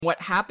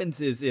What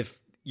happens is if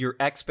your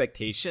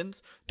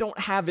expectations don't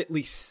have at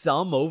least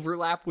some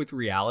overlap with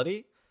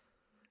reality,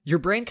 your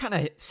brain kind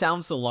of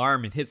sounds the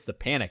alarm and hits the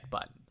panic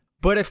button.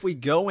 But if we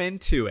go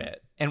into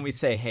it and we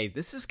say, hey,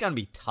 this is going to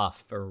be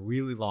tough for a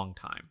really long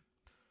time.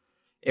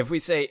 If we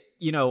say,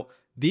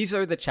 these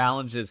are the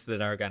challenges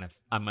that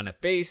I'm going to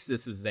face.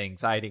 This is the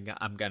anxiety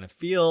I'm going to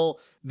feel.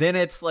 Then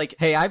it's like,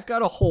 hey, I've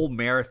got a whole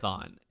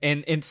marathon.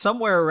 And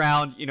somewhere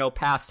around,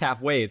 past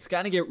halfway, it's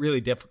going to get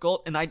really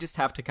difficult. And I just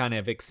have to kind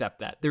of accept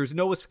that. There's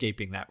no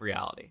escaping that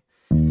reality.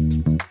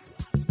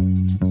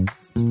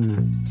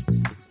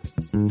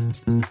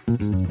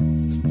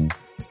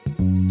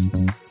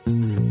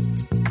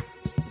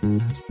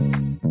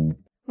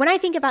 When I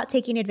think about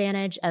taking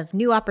advantage of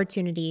new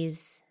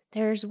opportunities,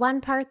 there's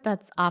one part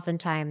that's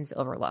oftentimes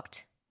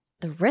overlooked: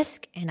 the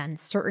risk and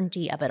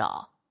uncertainty of it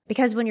all.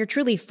 Because when you're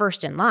truly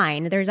first in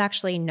line, there's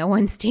actually no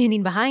one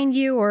standing behind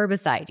you or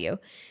beside you.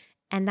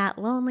 And that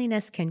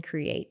loneliness can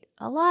create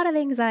a lot of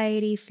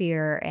anxiety,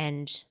 fear,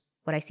 and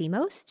what I see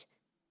most,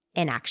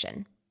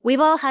 inaction.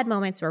 We've all had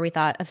moments where we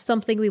thought of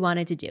something we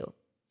wanted to do,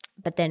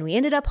 but then we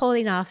ended up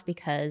holding off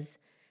because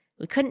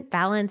we couldn't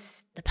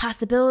balance the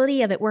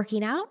possibility of it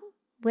working out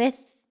with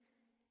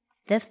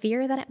the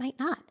fear that it might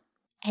not.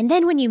 And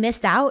then when you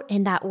miss out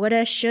and that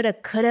woulda, shoulda,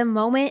 coulda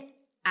moment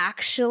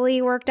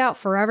actually worked out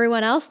for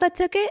everyone else that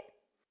took it,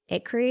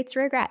 it creates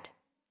regret.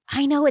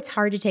 I know it's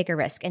hard to take a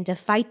risk and to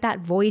fight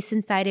that voice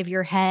inside of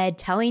your head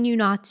telling you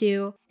not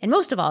to, and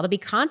most of all, to be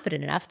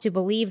confident enough to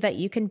believe that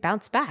you can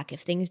bounce back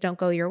if things don't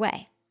go your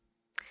way.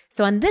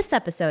 So on this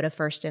episode of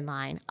First in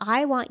Line,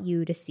 I want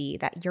you to see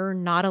that you're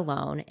not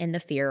alone in the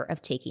fear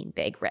of taking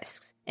big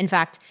risks. In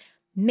fact,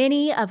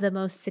 many of the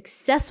most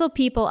successful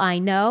people I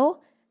know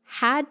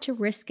had to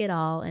risk it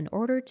all in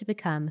order to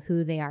become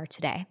who they are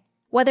today.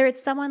 Whether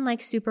it's someone like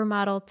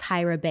supermodel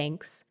Tyra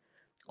Banks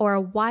or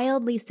a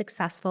wildly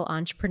successful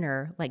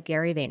entrepreneur like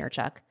Gary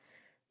Vaynerchuk,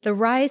 the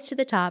rise to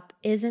the top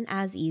isn't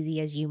as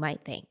easy as you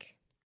might think.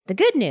 The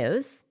good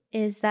news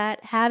is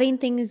that having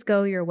things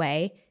go your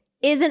way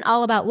isn't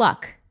all about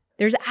luck.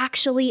 There's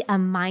actually a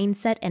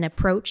mindset and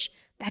approach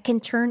that can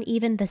turn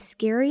even the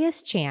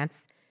scariest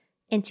chance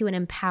into an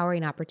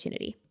empowering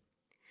opportunity.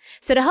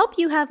 So to help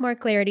you have more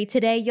clarity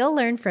today, you'll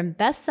learn from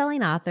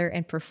best-selling author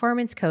and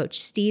performance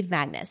coach Steve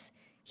Magness.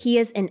 He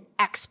is an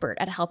expert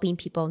at helping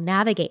people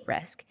navigate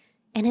risk,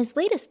 and his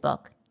latest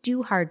book,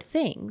 Do Hard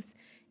Things,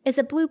 is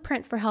a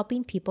blueprint for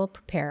helping people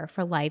prepare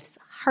for life's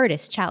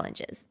hardest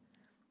challenges.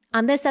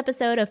 On this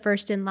episode of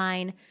First in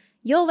Line,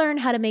 you'll learn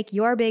how to make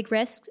your big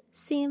risks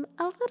seem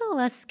a little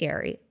less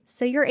scary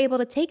so you're able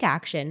to take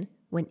action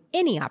when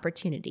any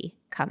opportunity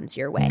comes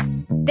your way.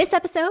 This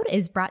episode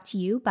is brought to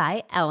you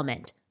by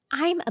Element.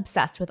 I'm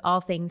obsessed with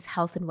all things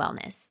health and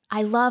wellness.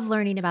 I love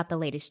learning about the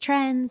latest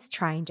trends,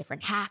 trying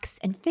different hacks,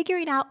 and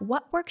figuring out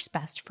what works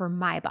best for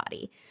my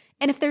body.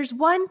 And if there's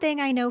one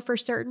thing I know for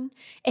certain,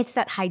 it's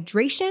that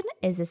hydration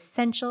is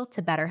essential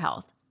to better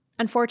health.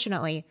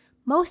 Unfortunately,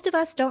 most of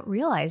us don't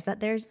realize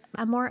that there's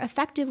a more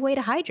effective way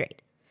to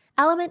hydrate.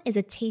 Element is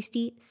a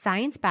tasty,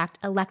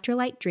 science-backed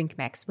electrolyte drink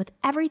mix with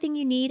everything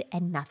you need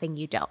and nothing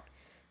you don't.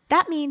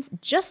 That means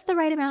just the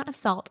right amount of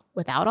salt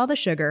without all the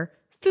sugar,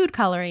 food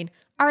coloring,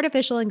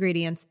 artificial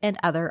ingredients, and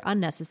other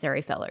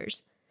unnecessary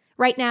fillers.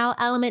 Right now,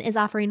 Element is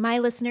offering my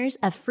listeners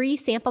a free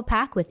sample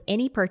pack with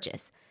any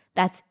purchase.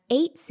 That's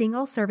 8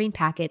 single-serving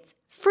packets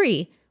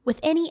free with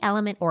any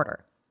Element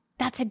order.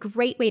 That's a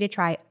great way to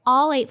try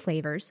all 8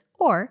 flavors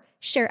or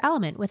share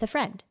Element with a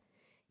friend.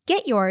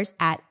 Get yours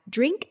at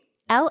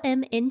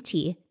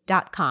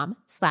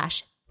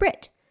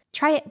drinklmnt.com/Brit.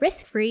 Try it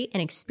risk-free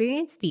and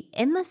experience the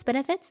endless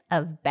benefits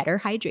of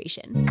better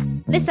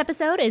hydration. This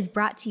episode is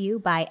brought to you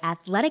by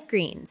Athletic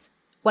Greens.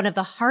 One of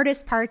the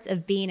hardest parts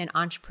of being an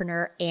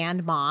entrepreneur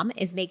and mom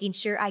is making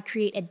sure I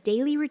create a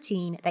daily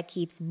routine that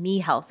keeps me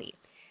healthy.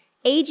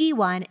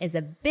 AG1 is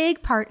a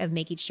big part of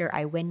making sure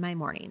I win my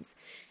mornings.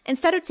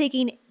 Instead of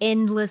taking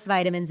endless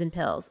vitamins and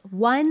pills,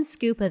 1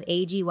 scoop of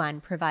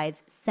AG1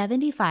 provides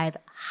 75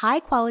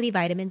 high-quality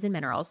vitamins and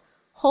minerals,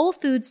 whole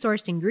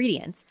food-sourced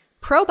ingredients,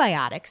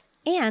 probiotics,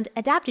 and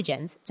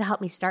adaptogens to help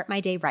me start my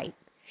day right.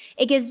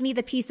 It gives me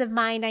the peace of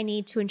mind I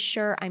need to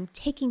ensure I'm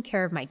taking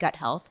care of my gut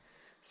health,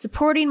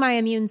 supporting my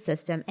immune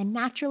system, and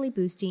naturally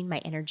boosting my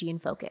energy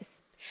and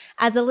focus.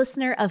 As a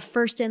listener of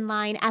First in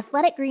Line,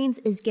 Athletic Greens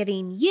is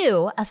giving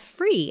you a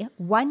free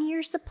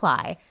 1-year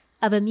supply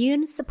of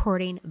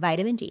immune-supporting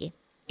vitamin D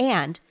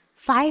and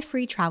 5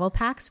 free travel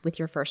packs with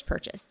your first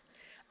purchase.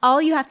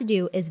 All you have to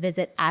do is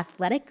visit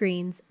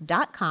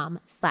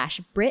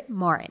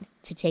athleticgreens.com/BritMorin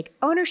to take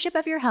ownership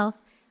of your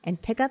health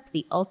and pick up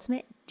the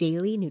ultimate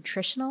daily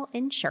nutritional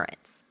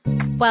insurance.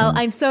 Well,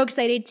 I'm so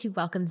excited to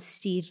welcome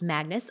Steve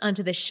Magness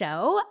onto the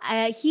show.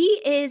 He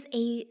is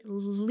a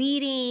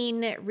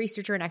leading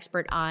researcher and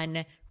expert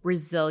on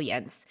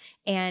resilience,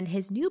 and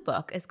his new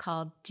book is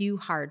called Do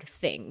Hard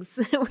Things,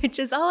 which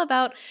is all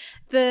about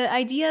the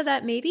idea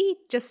that maybe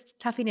just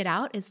toughing it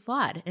out is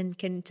flawed and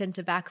can tend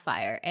to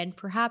backfire. And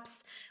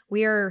perhaps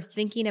we're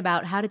thinking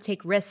about how to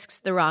take risks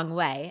the wrong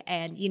way.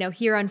 And,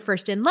 here on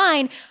First in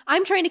Line,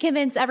 I'm trying to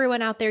convince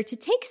everyone out there to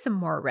take some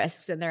more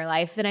risks in their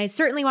life. And I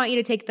certainly want you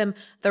to take them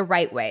the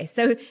right way.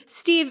 So,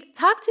 Steve,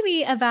 talk to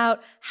me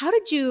about how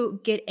did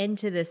you get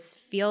into this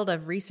field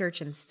of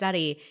research and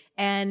study?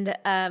 And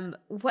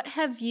what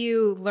have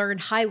you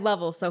learned high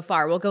level so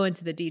far? We'll go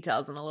into the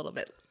details in a little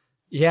bit.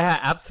 Yeah,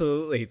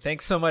 absolutely.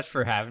 Thanks so much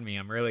for having me.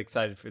 I'm really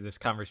excited for this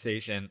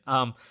conversation.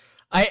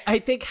 I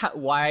think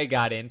why I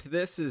got into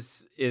this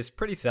is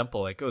pretty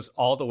simple. It goes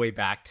all the way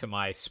back to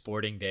my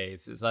sporting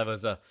days, as I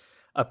was a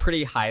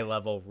pretty high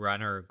level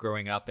runner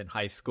growing up in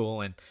high school.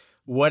 And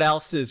what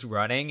else is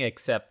running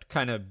except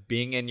kind of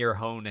being in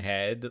your own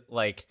head,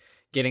 like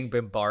getting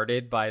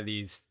bombarded by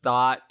these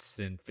thoughts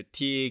and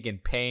fatigue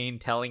and pain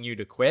telling you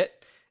to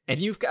quit. And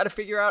you've got to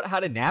figure out how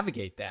to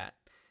navigate that.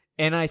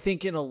 And I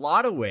think in a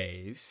lot of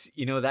ways,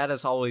 that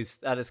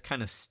has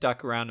kind of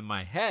stuck around in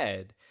my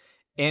head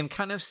and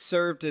kind of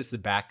served as the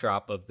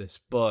backdrop of this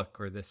book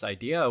or this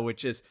idea,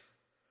 which is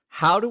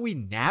how do we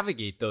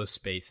navigate those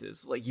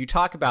spaces? Like you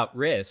talk about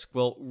risk.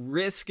 Well,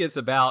 risk is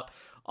about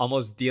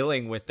almost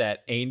dealing with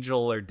that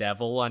angel or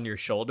devil on your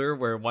shoulder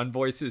where one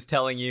voice is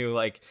telling you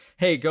like,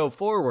 hey, go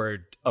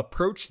forward,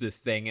 approach this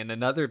thing. And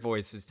another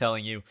voice is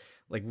telling you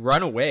like,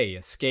 run away,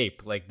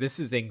 escape. Like this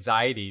is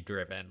anxiety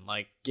driven,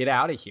 like get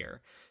out of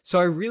here. So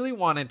I really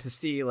wanted to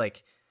see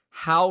like,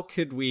 how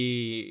could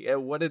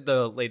what did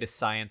the latest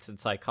science and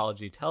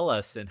psychology tell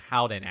us and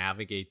how to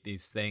navigate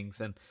these things?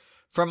 And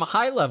from a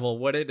high level,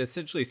 what it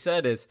essentially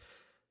said is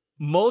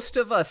most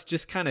of us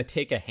just kind of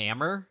take a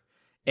hammer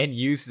and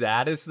use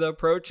that as the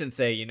approach and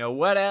say,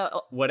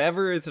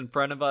 whatever is in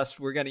front of us,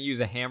 we're going to use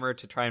a hammer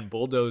to try and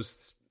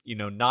bulldoze,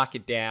 knock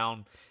it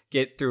down,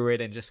 get through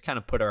it, and just kind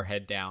of put our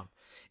head down.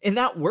 And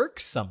that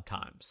works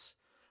sometimes.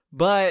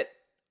 But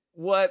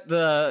what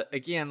the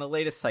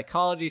latest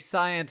psychology,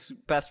 science,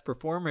 best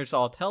performers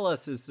all tell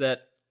us is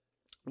that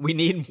we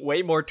need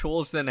way more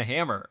tools than a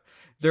hammer.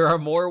 There are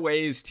more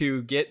ways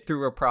to get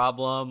through a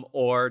problem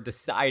or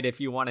decide if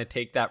you want to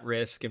take that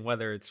risk and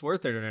whether it's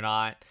worth it or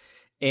not.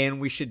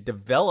 And we should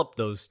develop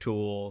those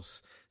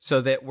tools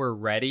so that we're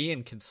ready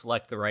and can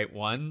select the right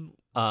one,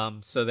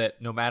 so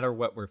that no matter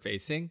what we're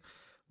facing,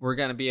 we're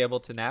going to be able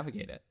to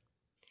navigate it.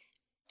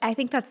 I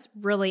think that's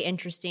really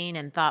interesting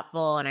and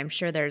thoughtful, and I'm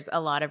sure there's a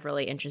lot of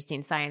really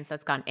interesting science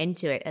that's gone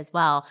into it as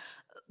well.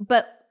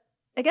 But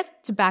I guess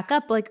to back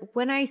up, like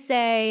when I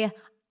say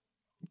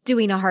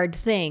doing a hard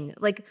thing,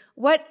 like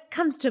what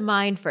comes to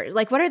mind first?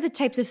 Like what are the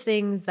types of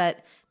things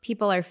that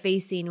people are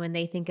facing when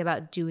they think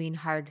about doing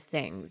hard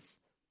things?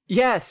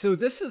 Yeah, so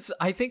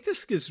I think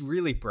this is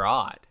really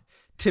broad.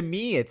 To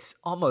me, it's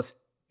almost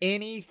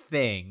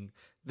anything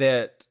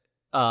that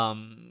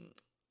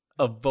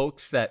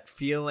evokes that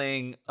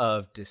feeling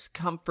of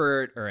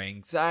discomfort or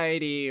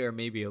anxiety or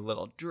maybe a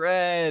little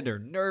dread or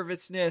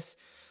nervousness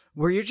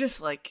where you're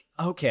just like,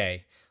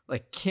 okay,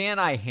 like, can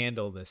I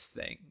handle this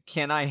thing?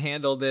 Can I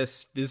handle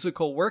this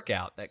physical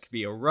workout? That could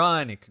be a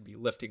run. It could be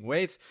lifting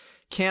weights.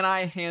 Can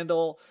I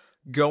handle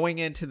going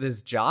into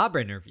this job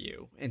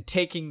interview and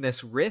taking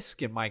this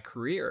risk in my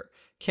career?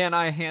 Can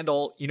I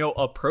handle,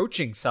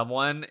 approaching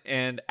someone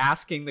and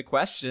asking the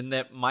question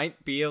that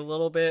might be a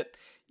little bit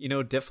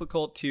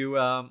difficult to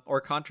or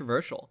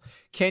controversial?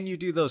 Can you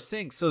do those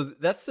things? So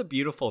that's the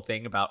beautiful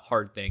thing about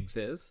hard things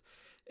is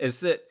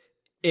that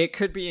it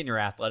could be in your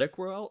athletic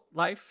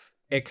life,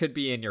 it could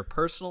be in your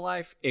personal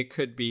life, it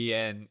could be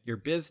in your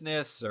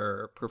business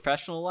or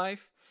professional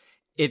life.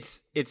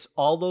 It's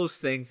all those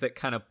things that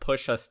kind of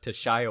push us to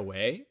shy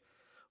away.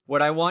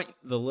 What I want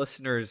the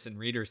listeners and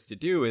readers to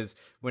do is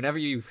whenever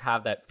you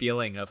have that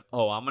feeling of,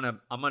 oh, I'm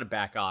gonna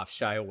back off,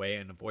 shy away,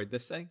 and avoid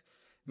this thing,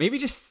 maybe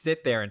just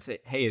sit there and say,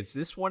 hey, is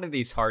this one of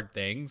these hard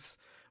things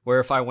where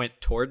if I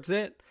went towards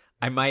it,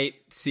 I might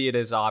see it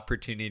as an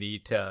opportunity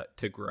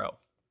to grow?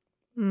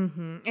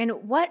 Mm-hmm. And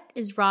what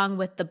is wrong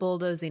with the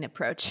bulldozing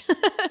approach?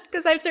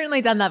 Because I've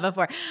certainly done that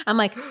before. I'm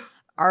like,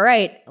 all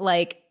right,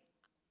 like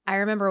I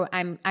remember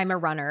I'm a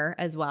runner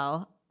as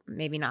well.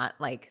 Maybe not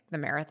like the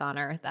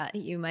marathoner that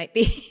you might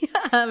be.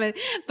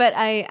 But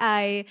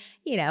I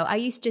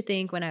used to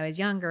think when I was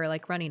younger,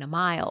 like running a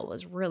mile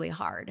was really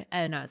hard.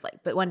 And I was like,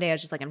 but one day I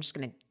was just like, I'm just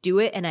going to do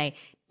it. And I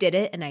did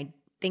it. And I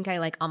think I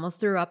like almost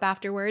threw up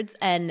afterwards.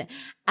 And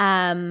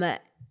I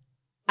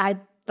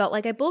felt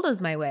like I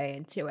bulldozed my way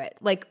into it.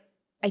 Like,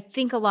 I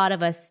think a lot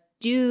of us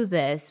do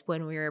this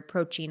when we're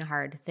approaching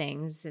hard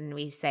things and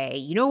we say,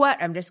 you know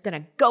what, I'm just going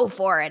to go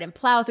for it and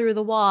plow through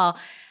the wall.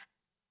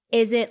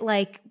 Is it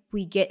like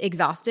we get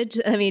exhausted?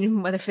 I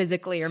mean, whether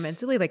physically or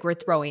mentally, like we're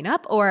throwing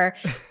up? Or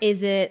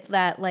is it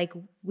that like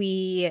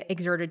we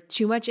exerted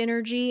too much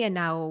energy and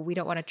now we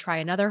don't want to try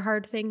another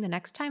hard thing the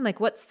next time?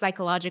 Like what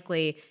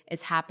psychologically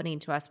is happening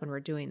to us when we're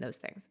doing those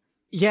things?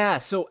 Yeah,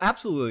 so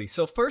absolutely.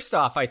 So first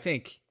off, I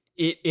think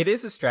it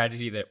is a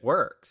strategy that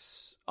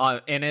works.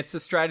 And it's a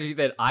strategy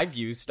that I've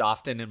used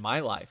often in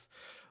my life.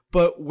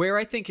 But where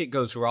I think it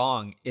goes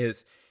wrong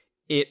is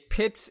it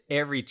pits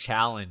every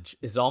challenge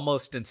is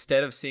almost,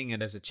 instead of seeing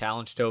it as a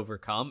challenge to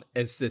overcome,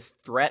 as this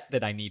threat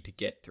that I need to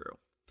get through.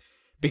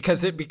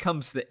 because it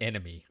becomes the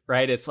enemy,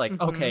 right? It's like,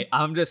 okay,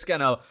 I'm just going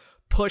to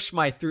push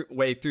my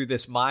way through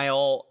this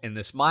mile, and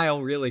this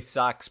mile really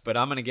sucks, but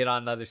I'm going to get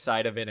on the other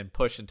side of it and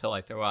push until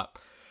I throw up.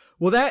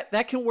 Well,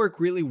 that can work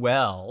really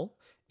well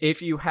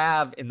if you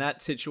have, in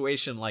that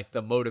situation, like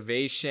the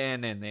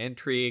motivation and the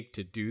intrigue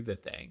to do the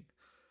thing.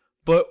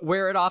 But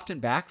where it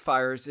often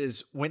backfires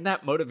is when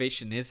that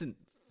motivation isn't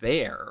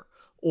there,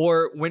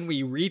 or when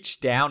we reach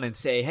down and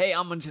say, hey,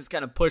 I'm just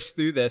going to push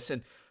through this,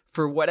 and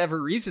for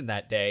whatever reason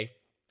that day,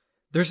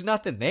 there's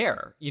nothing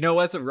there. You know,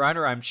 as a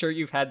runner, I'm sure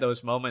you've had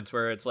those moments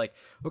where it's like,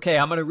 okay,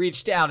 I'm going to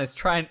reach down. It's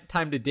time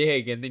to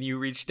dig. And then you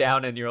reach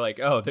down and you're like,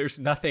 oh, there's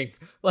nothing.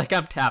 Like,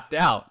 I'm tapped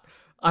out.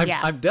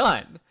 I'm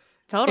done.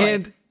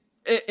 Totally.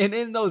 And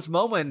in those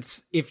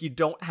moments, if you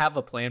don't have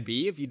a plan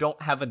B, if you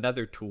don't have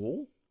another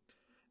tool,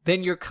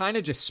 then you're kind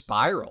of just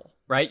spiral,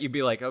 right? You'd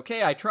be like,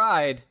 okay, I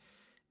tried.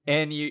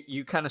 And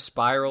you kind of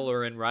spiral,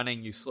 or in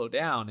running, you slow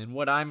down. And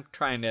what I'm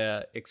trying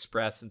to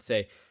express and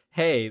say,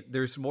 hey,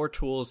 there's more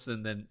tools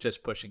than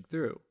just pushing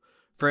through.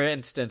 For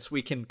instance,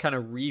 we can kind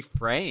of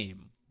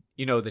reframe,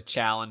 the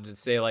challenge and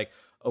say like,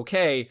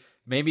 okay,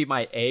 maybe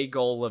my A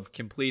goal of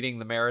completing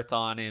the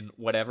marathon in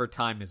whatever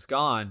time is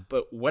gone,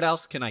 but what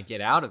else can I get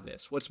out of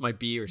this? What's my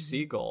B or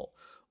C goal?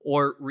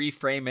 Or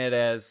reframe it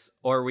as,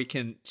 or we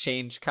can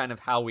change kind of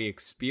how we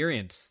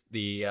experience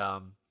the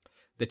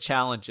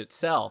challenge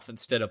itself.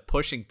 Instead of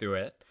pushing through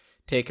it,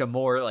 take a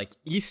more like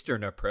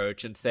Eastern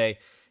approach and say,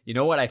 you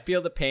know what, I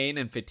feel the pain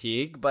and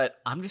fatigue, but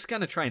I'm just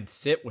going to try and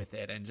sit with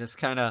it and just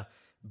kind of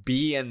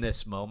be in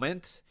this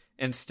moment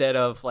instead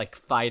of like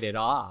fight it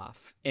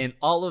off. And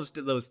all of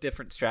those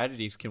different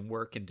strategies can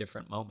work in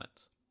different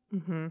moments.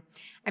 Mm-hmm.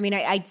 I mean,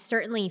 I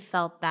certainly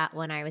felt that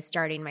when I was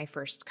starting my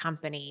first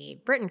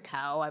company, Brit &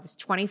 Co. I was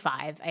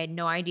 25. I had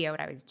no idea what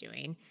I was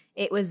doing.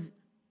 It was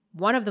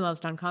one of the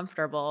most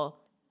uncomfortable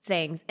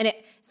things. And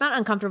it's not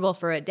uncomfortable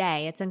for a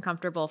day. It's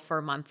uncomfortable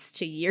for months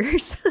to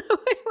years.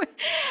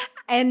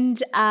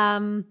 And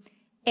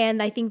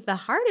I think the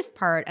hardest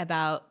part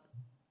about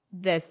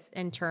this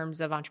in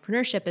terms of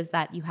entrepreneurship is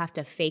that you have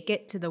to fake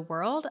it to the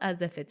world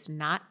as if it's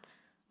not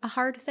a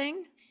hard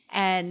thing,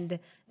 and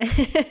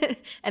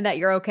and that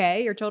you're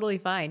okay. You're totally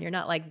fine. You're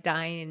not like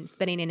dying and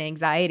spinning in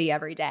anxiety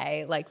every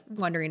day, like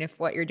wondering if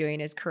what you're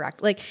doing is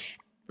correct.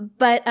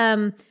 But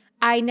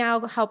I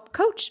now help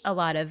coach a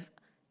lot of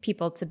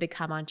people to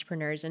become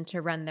entrepreneurs and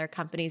to run their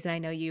companies, and I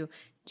know you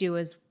do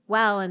as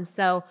well. And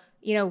so,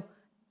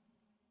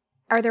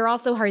 are there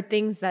also hard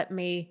things that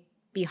may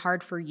be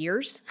hard for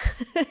years?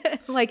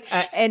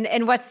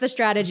 And what's the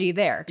strategy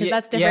there? Because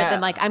that's different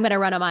than like, I'm going to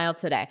run a mile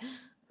today.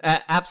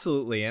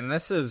 Absolutely. And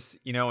this is,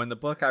 in the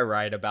book I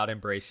write about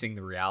embracing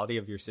the reality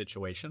of your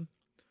situation.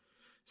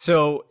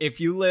 So if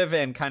you live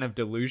in kind of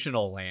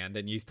delusional land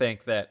and you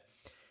think that,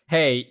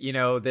 hey,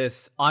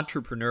 this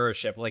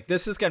entrepreneurship, like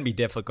this is going to be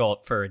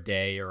difficult for a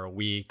day or a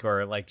week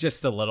or like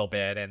just a little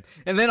bit. And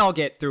then I'll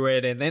get through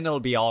it. And then it'll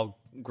be all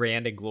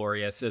grand and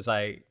glorious as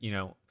I,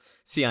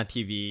 see on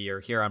TV or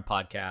hear on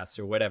podcasts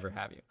or whatever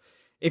have you.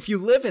 If you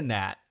live in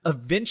that,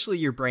 eventually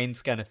your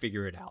brain's going to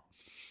figure it out.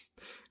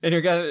 And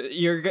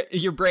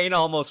your brain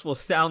almost will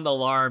sound the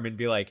alarm and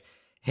be like,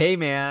 hey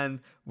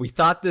man, we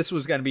thought this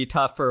was going to be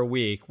tough for a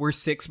week. We're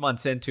 6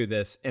 months into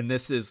this and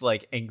this is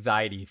like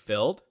anxiety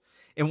filled.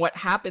 And what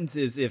happens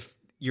is if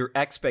your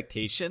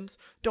expectations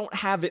don't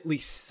have at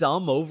least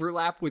some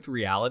overlap with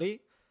reality,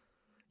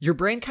 your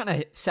brain kind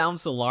of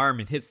sounds the alarm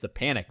and hits the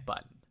panic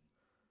button.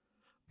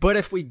 But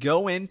if we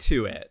go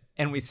into it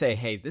and we say,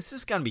 hey, this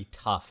is going to be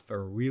tough for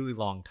a really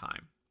long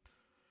time.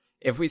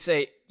 If we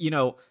say,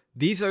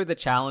 these are the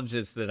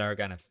challenges that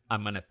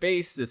I'm going to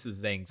face. This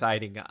is the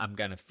anxiety I'm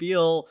going to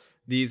feel.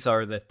 These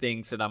are the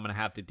things that I'm going to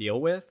have to deal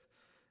with.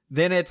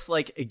 Then it's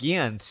like,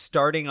 again,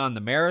 starting on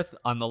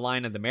the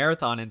line of the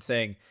marathon and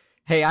saying,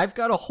 hey, I've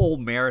got a whole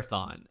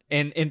marathon.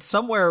 And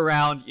somewhere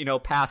around,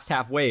 past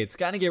halfway, it's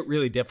going to get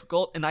really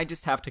difficult. And I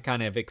just have to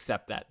kind of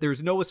accept that.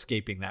 There's no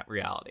escaping that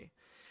reality.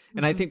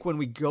 And I think when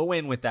we go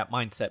in with that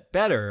mindset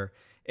better,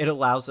 it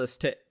allows us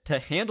to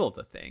handle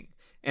the thing.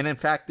 And in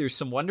fact, there's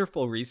some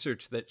wonderful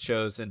research that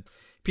shows, and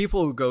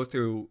people who go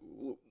through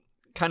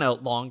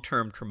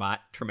long-term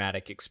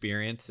traumatic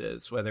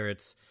experiences, whether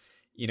it's,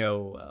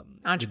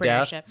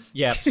 entrepreneurship.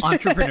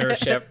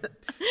 Entrepreneurship,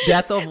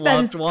 death of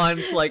loved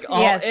ones, like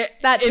all, yes,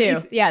 that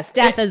too. Yes,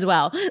 death as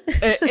well.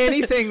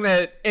 anything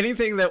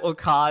that will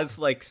cause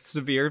like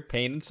severe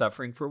pain and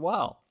suffering for a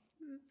while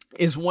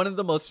is one of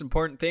the most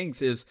important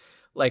things. Is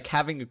like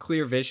having a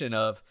clear vision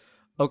of,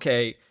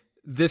 okay,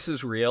 this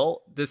is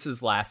real, this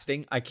is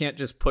lasting. I can't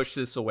just push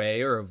this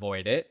away or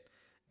avoid it.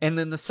 And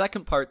then the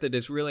second part that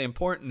is really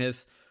important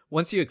is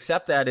once you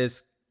accept that,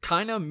 is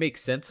kind of make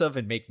sense of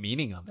and make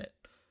meaning of it.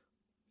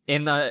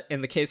 In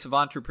the case of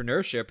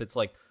entrepreneurship, it's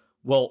like,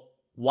 well,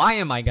 why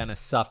am I going to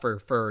suffer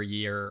for a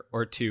year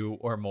or two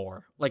or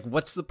more? Like,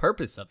 what's the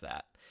purpose of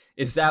that?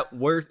 Is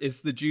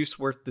the juice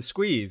worth the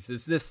squeeze?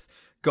 Is this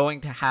going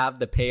to have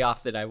the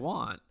payoff that I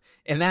want?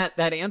 And that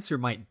answer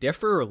might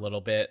differ a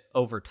little bit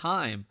over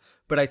time,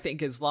 but I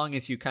think as long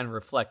as you kind of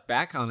reflect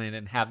back on it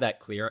and have that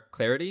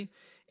clarity,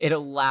 it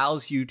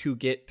allows you to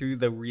get through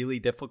the really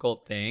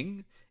difficult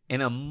thing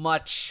in a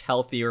much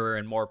healthier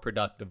and more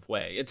productive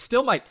way. It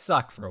still might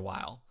suck for a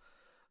while,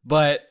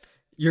 but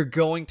you're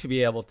going to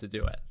be able to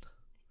do it.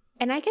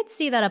 And I could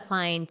see that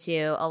applying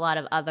to a lot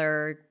of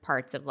other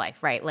parts of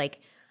life, right? Like,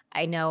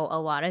 I know a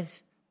lot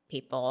of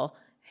people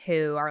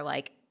who are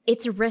like,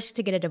 it's a risk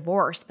to get a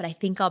divorce, but I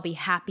think I'll be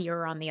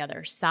happier on the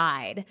other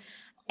side.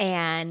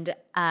 And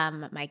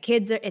my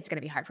kids it's going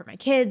to be hard for my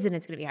kids, and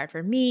it's going to be hard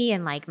for me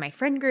and like my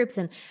friend groups.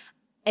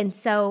 And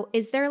so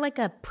is there like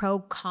a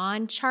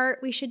pro-con chart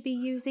we should be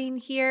using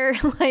here?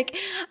 Like,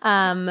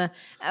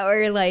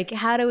 or like,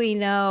 how do we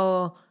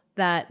know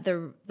that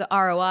the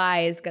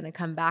ROI is going to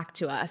come back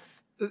to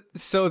us?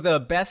 So the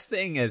best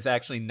thing is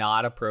actually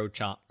not a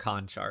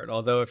pro-con chart,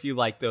 although if you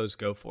like those,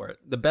 go for it.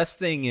 The best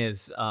thing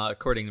is,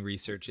 according to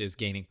research, is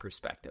gaining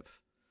perspective.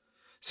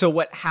 So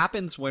what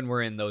happens when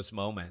we're in those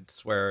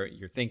moments where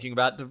you're thinking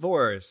about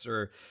divorce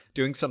or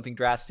doing something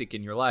drastic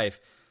in your life,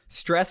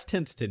 stress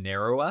tends to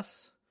narrow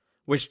us,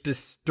 which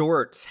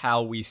distorts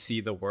how we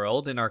see the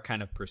world and our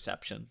kind of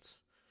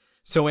perceptions.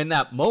 So in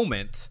that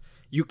moment,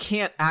 you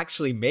can't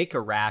actually make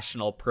a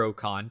rational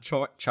pro-con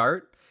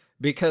chart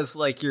because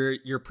like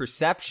your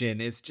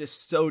perception is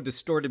just so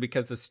distorted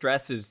because the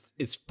stress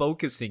is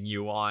focusing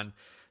you on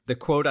the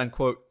quote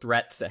unquote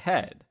threats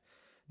ahead.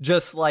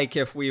 Just like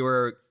if we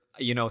were,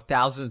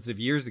 thousands of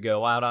years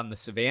ago out on the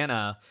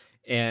savannah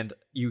and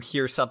you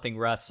hear something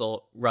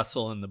rustle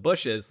in the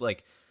bushes,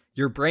 like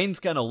your brain's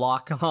going to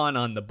lock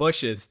on the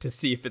bushes to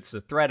see if it's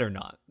a threat or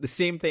not. The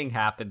same thing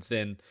happens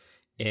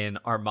in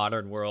our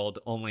modern world,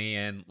 only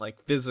in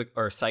like physical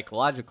or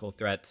psychological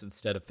threats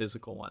instead of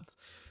physical ones.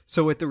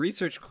 So what the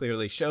research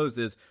clearly shows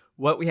is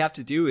what we have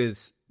to do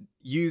is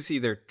use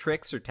either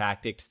tricks or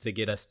tactics to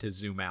get us to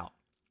zoom out.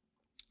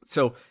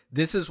 So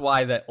this is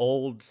why the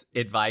old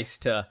advice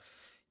to,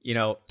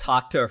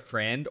 talk to a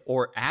friend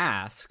or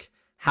ask,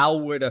 how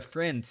would a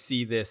friend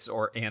see this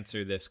or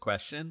answer this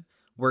question,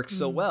 works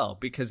so well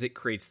because it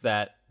creates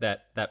that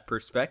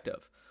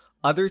perspective.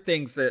 Other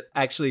things that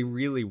actually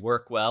really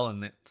work well,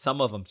 and that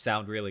some of them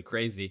sound really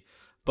crazy,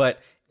 but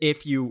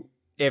if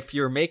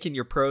you're making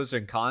your pros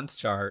and cons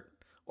chart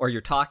or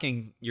you're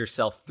talking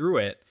yourself through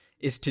it,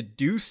 is to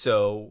do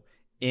so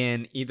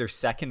in either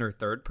second or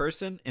third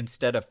person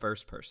instead of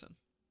first person.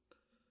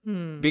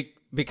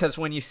 Because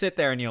when you sit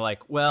there and you're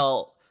like,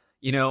 well,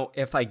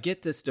 if I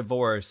get this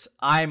divorce,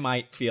 I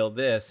might feel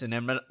this and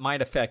it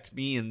might affect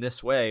me in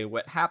this way.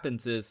 What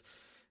happens is,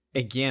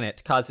 again,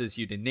 it causes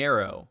you to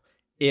narrow.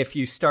 If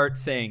you start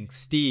saying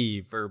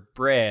Steve or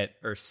Britt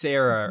or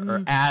Sarah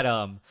or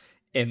Adam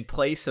in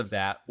place of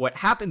that, what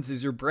happens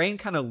is your brain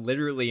kind of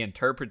literally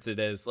interprets it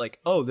as like,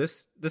 oh,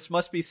 this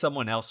must be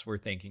someone else we're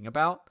thinking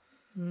about.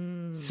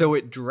 So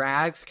it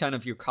drags kind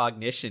of your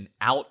cognition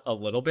out a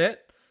little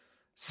bit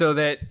so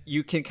that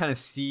you can kind of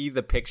see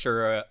the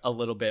picture a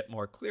little bit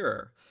more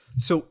clearer.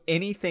 So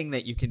anything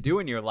that you can do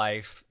in your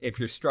life, if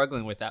you're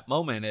struggling with that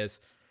moment, is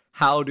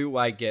how do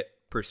I get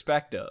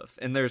perspective?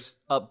 And there's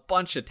a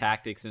bunch of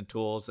tactics and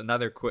tools.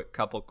 Another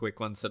couple quick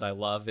ones that I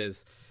love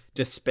is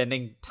just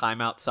spending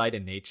time outside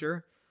in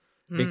nature,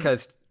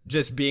 because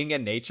just being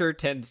in nature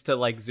tends to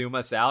like zoom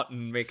us out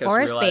and make us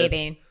realize. Forest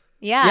bathing.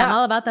 Yeah, I'm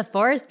all about the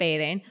forest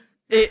bathing.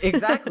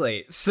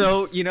 Exactly.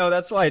 So,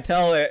 that's why I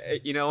tell,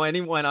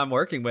 anyone I'm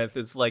working with,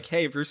 it's like,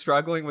 hey, if you're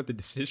struggling with the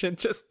decision,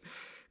 just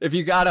if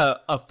you got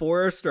a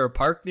forest or a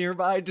park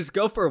nearby, just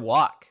go for a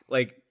walk.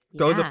 Like,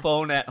 throw the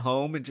phone at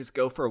home and just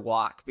go for a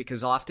walk,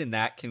 because often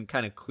that can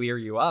kind of clear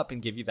you up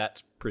and give you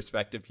that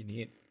perspective you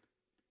need.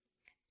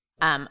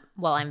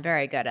 Well, I'm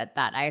very good at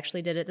that. I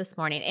actually did it this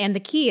morning. And the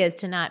key is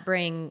to not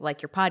bring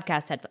like your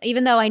podcast headphones,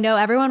 even though I know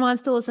everyone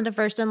wants to listen to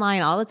First in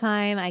Line all the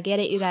time. I get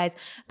it, you guys,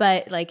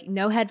 but like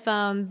no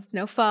headphones,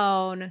 no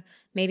phone,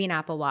 maybe an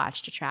Apple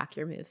Watch to track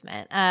your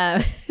movement.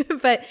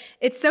 But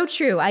it's so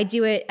true. I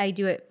do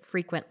it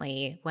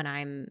frequently when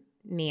I'm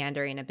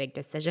meandering a big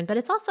decision, but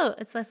it's also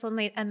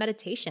a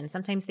meditation.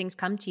 Sometimes things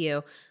come to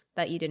you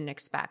that you didn't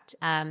expect.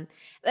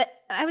 But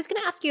I was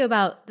going to ask you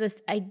about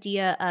this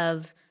idea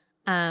of,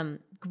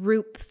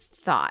 group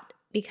thought,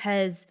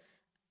 because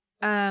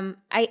I'm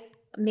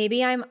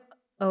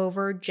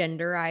over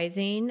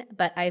genderizing,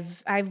 but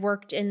I've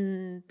worked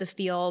in the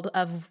field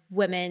of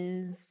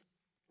women's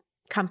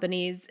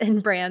companies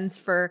and brands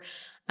for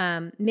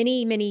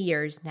many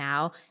years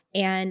now,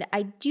 and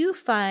I do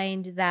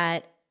find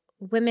that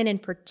women in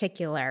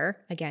particular,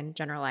 again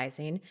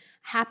generalizing,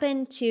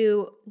 happen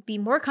to be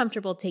more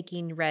comfortable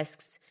taking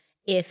risks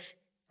if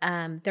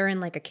they're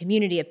in like a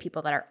community of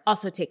people that are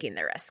also taking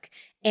the risk.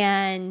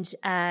 And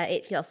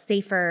it feels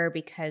safer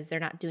because they're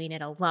not doing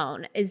it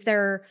alone. Is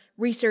there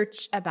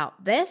research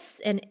about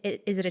this? And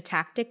is it a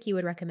tactic you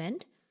would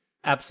recommend?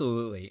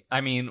 Absolutely.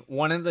 I mean,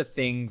 one of the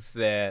things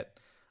that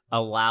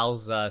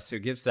allows us or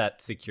gives that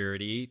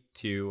security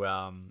to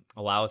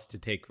allow us to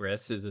take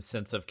risks is a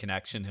sense of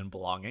connection and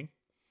belonging.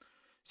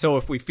 So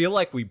if we feel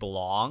like we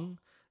belong,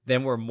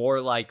 then we're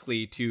more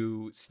likely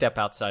to step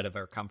outside of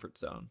our comfort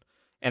zone.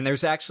 And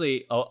there's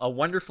actually a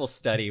wonderful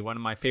study, one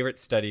of my favorite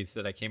studies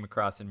that I came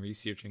across in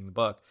researching the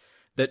book,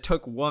 that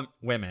took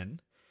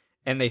women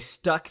and they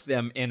stuck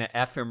them in an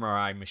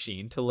fMRI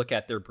machine to look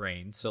at their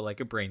brain, so like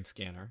a brain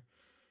scanner.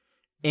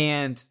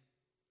 And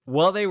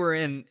while they were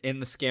in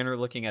the scanner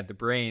looking at the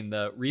brain,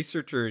 the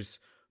researchers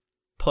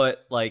put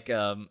like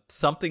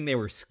something they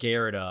were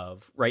scared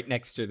of right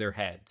next to their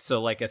head.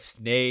 So like a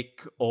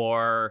snake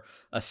or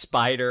a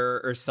spider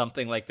or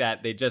something like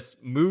that. They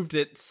just moved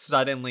it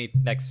suddenly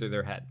next to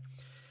their head.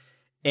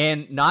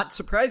 And not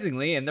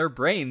surprisingly, in their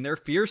brain, their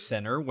fear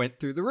center went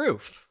through the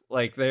roof.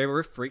 Like they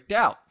were freaked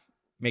out.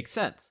 Makes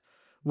sense.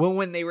 Well,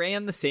 when they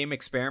ran the same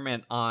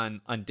experiment on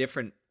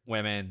different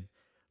women,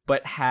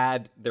 but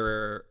had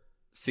their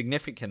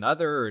significant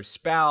other or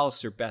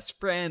spouse or best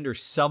friend or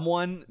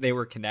someone they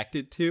were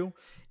connected to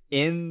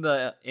in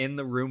the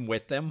room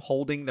with them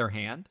holding their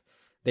hand,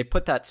 they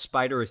put that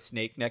spider or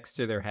snake next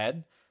to their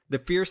head, the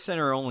fear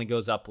center only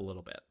goes up a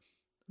little bit.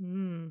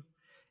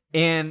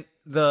 And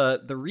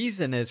the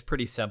reason is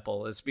pretty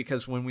simple, is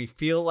because when we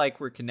feel like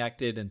we're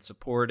connected and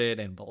supported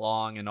and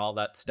belong and all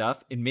that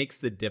stuff, it makes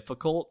the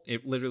difficult,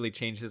 it literally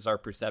changes our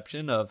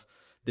perception of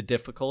the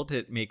difficult.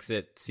 It makes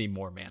it seem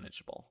more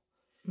manageable.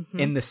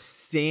 And the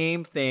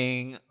same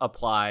thing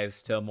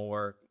applies to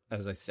more,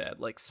 as I said,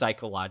 like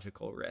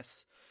psychological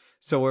risks.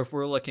 So if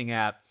we're looking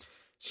at,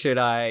 should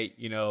I,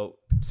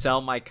 sell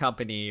my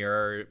company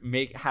or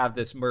have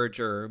this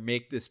merger or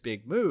make this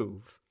big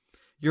move,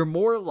 you're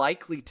more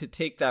likely to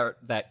take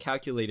that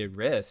calculated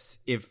risk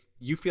if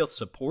you feel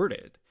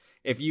supported.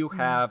 If you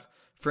have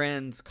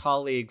friends,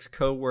 colleagues,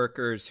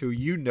 coworkers who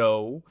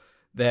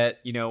that,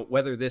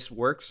 whether this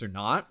works or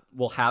not,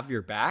 will have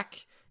your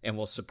back and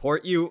will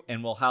support you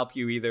and will help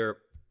you either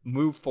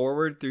move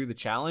forward through the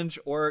challenge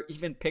or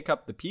even pick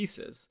up the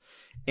pieces.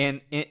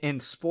 And in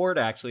sport,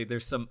 actually,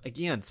 there's some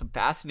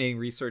fascinating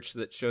research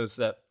that shows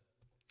that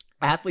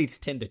athletes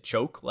tend to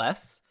choke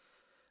less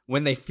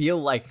when they feel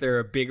like they're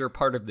a bigger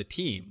part of the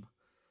team.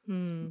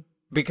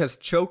 Because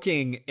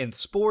choking in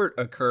sport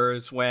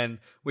occurs when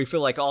we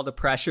feel like all the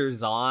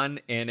pressure's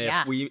on, and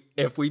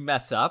if we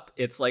mess up,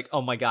 it's like,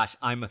 oh my gosh,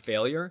 I'm a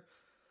failure.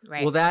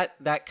 Right. Well,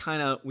 that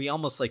kind of, we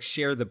almost like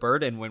share the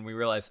burden when we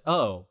realize,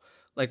 oh,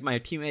 like my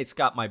teammates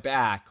got my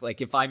back.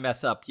 Like if I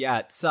mess up,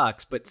 it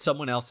sucks, but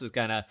someone else is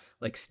gonna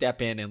like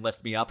step in and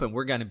lift me up, and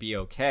we're gonna be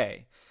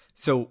okay.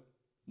 So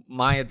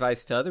my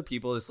advice to other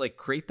people is like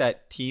create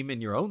that team in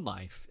your own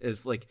life,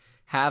 is like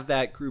have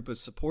that group of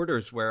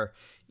supporters where,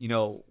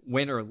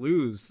 win or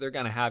lose, they're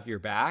gonna have your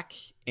back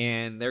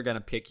and they're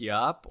gonna pick you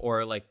up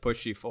or like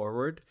push you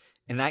forward.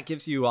 And that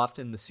gives you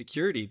often the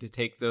security to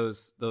take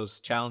those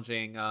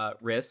challenging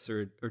risks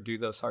or do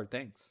those hard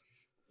things.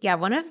 Yeah,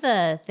 one of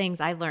the things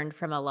I learned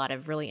from a lot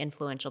of really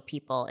influential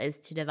people is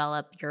to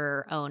develop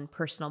your own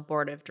personal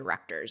board of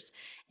directors.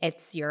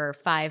 It's your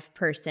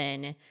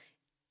 5-person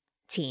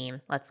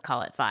team, let's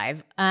call it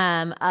 5,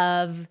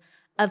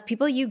 of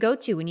people you go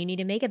to when you need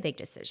to make a big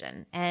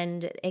decision.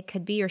 And it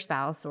could be your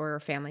spouse or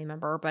a family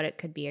member, but it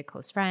could be a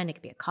close friend, it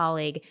could be a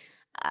colleague,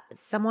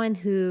 someone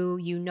who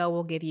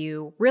will give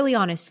you really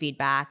honest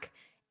feedback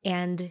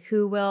and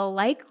who will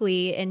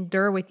likely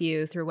endure with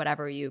you through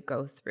whatever you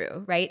go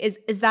through, right?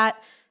 Is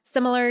that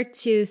similar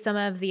to some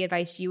of the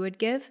advice you would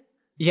give?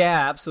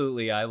 Yeah,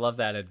 absolutely. I love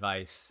that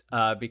advice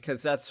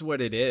because that's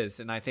what it is.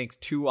 And I think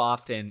too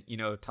often,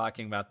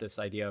 talking about this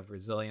idea of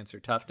resilience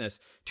or toughness,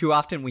 too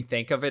often we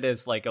think of it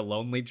as like a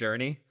lonely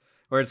journey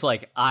where it's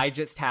like, I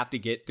just have to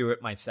get through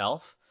it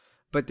myself.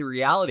 But the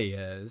reality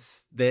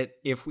is that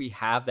if we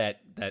have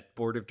that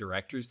board of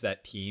directors,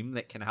 that team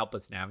that can help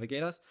us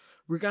navigate us,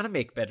 we're going to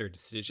make better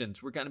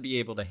decisions. We're going to be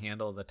able to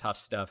handle the tough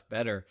stuff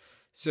better.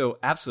 So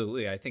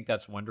absolutely, I think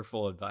that's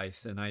wonderful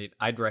advice. And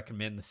I'd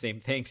recommend the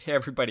same thing to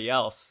everybody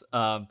else,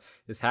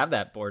 is have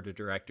that board of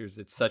directors.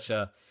 It's such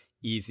a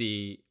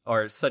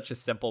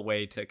simple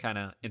way to kind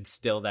of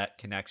instill that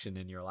connection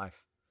in your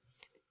life.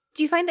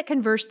 Do you find that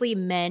conversely,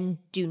 men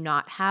do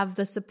not have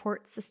the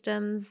support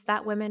systems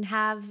that women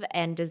have?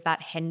 And does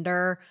that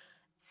hinder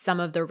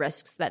some of the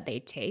risks that they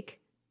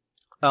take?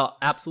 Oh,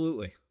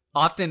 absolutely.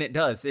 Often it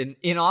does. And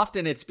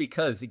often it's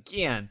because,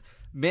 again,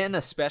 men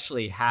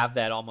especially have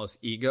that almost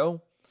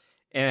ego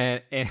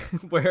and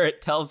where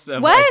it tells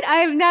them what? Like,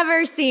 I've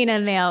never seen a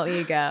male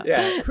ego.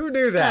 Yeah, who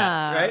knew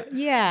that, right?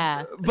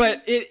 Yeah.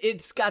 But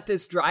it's got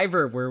this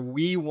driver where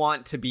we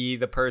want to be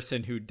the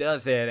person who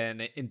does it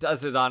and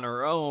does it on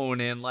our own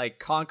and like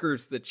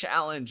conquers the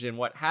challenge and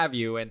what have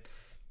you. And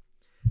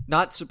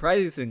not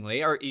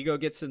surprisingly, our ego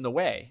gets in the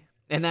way.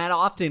 And that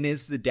often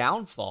is the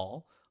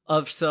downfall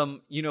of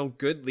some,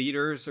 good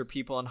leaders or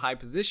people in high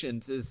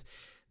positions, is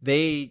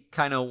they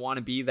kind of want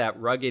to be that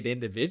rugged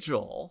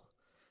individual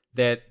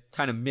that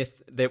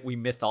that we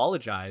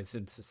mythologize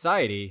in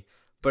society,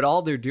 but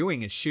all they're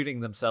doing is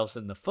shooting themselves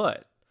in the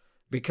foot,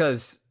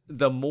 because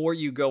the more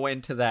you go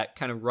into that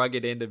kind of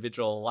rugged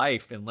individual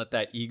life and let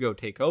that ego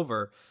take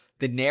over,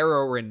 the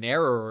narrower and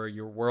narrower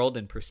your world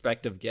and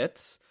perspective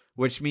gets,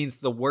 which means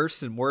the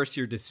worse and worse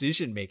your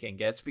decision making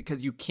gets,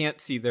 because you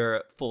can't see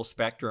their full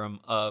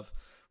spectrum of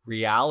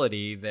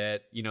reality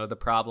that, the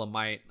problem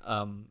might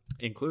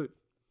include.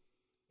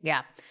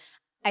 Yeah.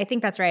 I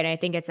think that's right. I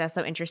think it's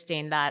also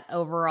interesting that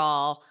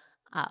overall,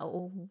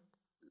 and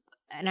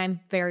I'm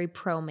very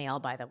pro male,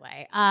 by the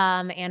way,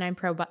 and I'm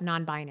pro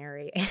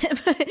non-binary.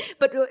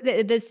 But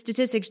the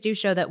statistics do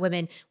show that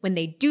women, when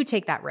they do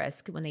take that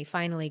risk, when they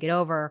finally get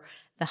over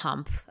the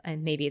hump,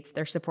 and maybe it's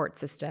their support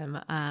system,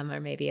 or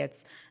maybe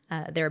it's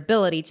their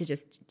ability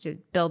to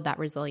build that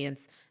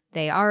resilience,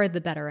 they are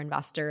the better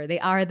investor. They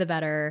are the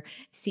better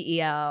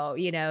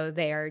CEO. You know,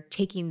 they are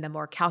taking the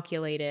more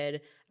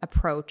calculated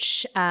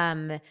approach,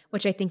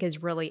 which I think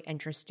is really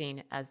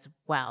interesting as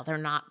well. They're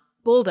not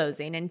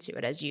bulldozing into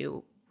it, as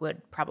you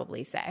would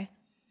probably say.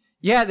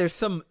 Yeah,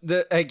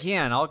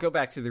 again, I'll go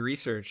back to the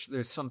research.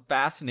 There's some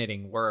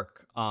fascinating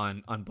work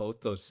on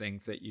both those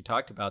things that you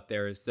talked about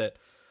there, is that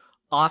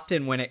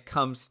often when it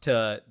comes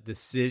to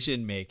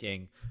decision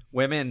making,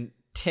 women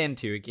tend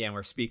to, again,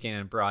 we're speaking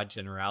in broad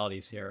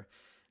generalities here,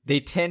 they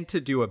tend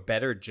to do a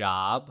better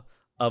job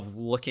of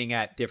looking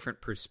at different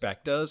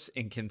perspectives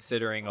and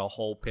considering a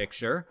whole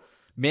picture.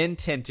 Men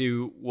tend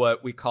to,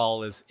 what we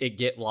call is,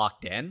 get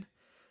locked in.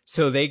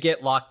 So they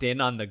get locked in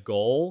on the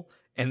goal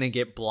and then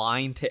get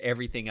blind to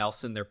everything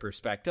else in their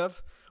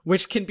perspective,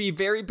 which can be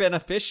very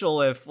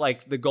beneficial if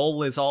like the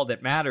goal is all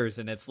that matters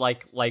and it's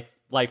like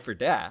life or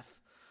death.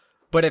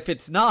 But if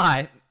it's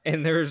not,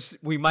 and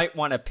we might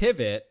want to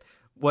pivot,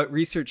 what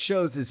research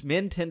shows is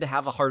men tend to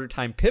have a harder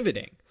time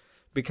pivoting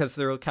because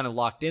they're kind of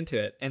locked into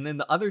it. And then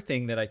the other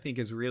thing that I think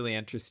is really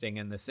interesting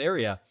in this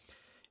area,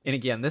 and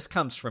again, this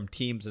comes from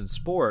teams and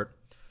sport,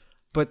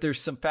 but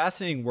there's some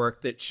fascinating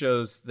work that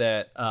shows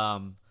that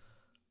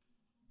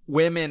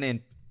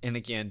women, and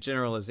again,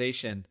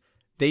 generalization,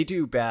 they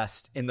do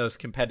best in those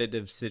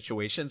competitive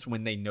situations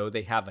when they know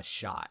they have a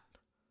shot.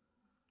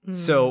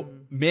 So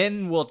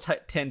men will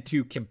tend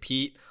to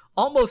compete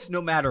almost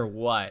no matter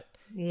what,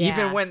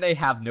 even when they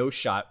have no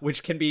shot,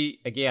 which can be,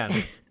 again,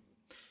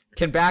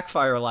 can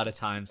backfire a lot of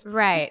times.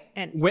 Right.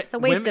 And it's a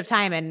waste of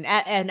time and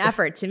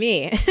effort to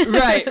me.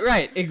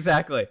 Right.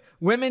 Exactly.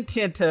 Women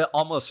tend to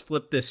almost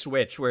flip this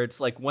switch where it's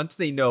like once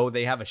they know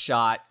they have a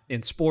shot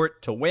in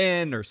sport to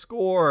win or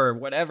score or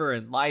whatever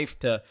in life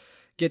to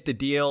get the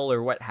deal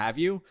or what have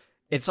you,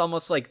 it's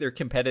almost like their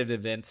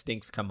competitive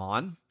instincts come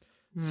on.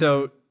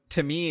 So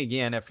to me,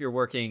 again, if you're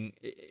working,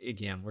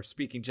 again, we're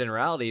speaking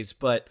generalities,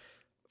 but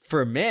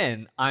for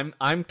men,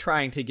 I'm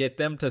trying to get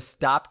them to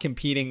stop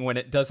competing when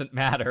it doesn't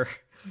matter.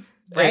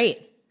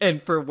 Right.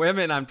 And for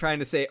women, I'm trying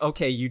to say,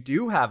 okay, you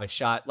do have a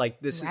shot.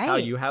 Like this is how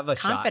you have a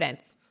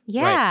confidence. Shot.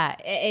 Yeah.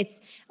 Right. It's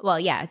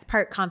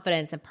part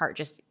confidence and part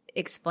just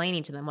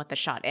explaining to them what the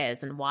shot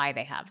is and why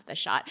they have the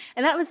shot.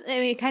 And that was,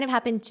 it kind of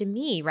happened to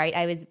me, right?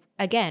 I was,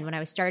 again, when I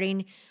was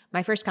starting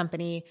my first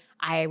company,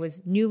 I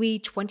was newly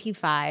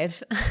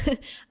 25.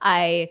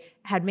 I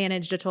had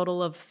managed a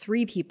total of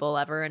 3 people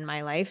ever in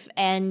my life.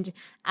 And,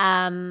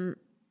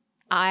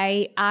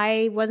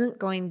 I wasn't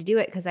going to do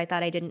it because I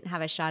thought I didn't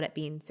have a shot at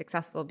being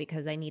successful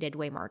because I needed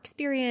way more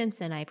experience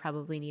and I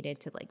probably needed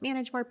to like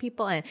manage more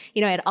people. And, I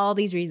had all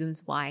these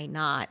reasons why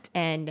not.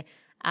 And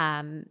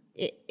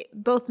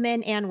both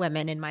men and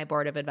women in my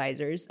board of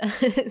advisors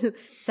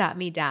sat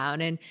me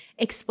down and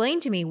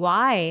explained to me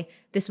why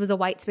this was a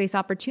white space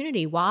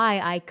opportunity, why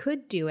I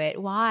could do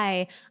it,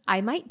 why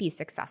I might be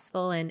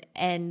successful.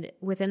 And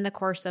within the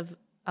course of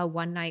a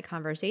one-night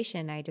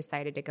conversation, I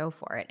decided to go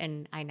for it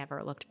and I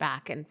never looked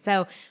back. And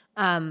so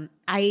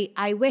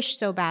I wish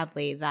so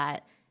badly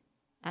that,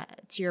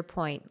 to your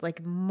point,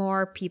 like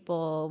more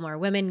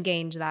women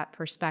gained that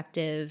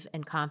perspective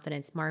and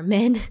confidence, more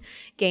men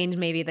gained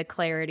maybe the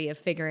clarity of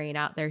figuring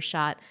out their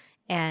shot.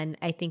 And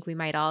I think we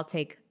might all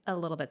take a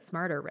little bit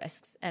smarter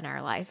risks in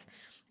our life.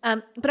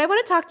 But I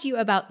want to talk to you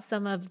about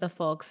some of the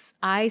folks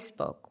I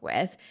spoke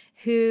with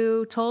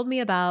who told me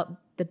about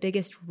the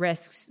biggest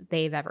risks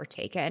they've ever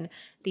taken.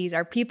 These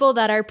are people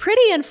that are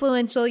pretty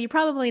influential. You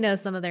probably know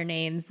some of their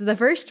names. The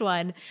first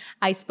one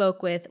I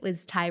spoke with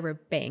was Tyra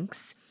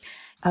Banks.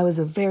 I was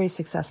a very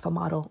successful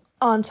model,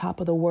 on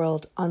top of the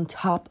world, on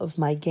top of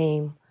my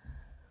game.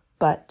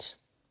 But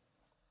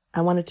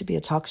I wanted to be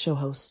a talk show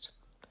host.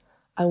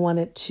 I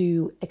wanted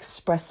to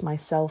express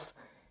myself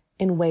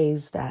in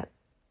ways that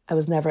I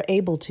was never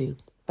able to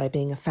by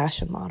being a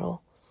fashion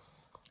model.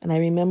 And I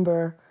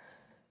remember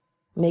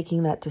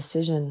making that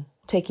decision,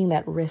 taking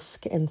that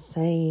risk and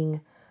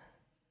saying,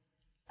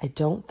 I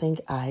don't think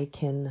I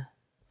can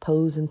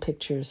pose in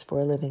pictures for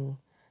a living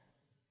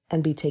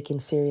and be taken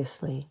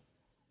seriously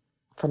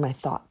for my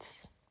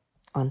thoughts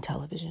on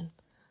television,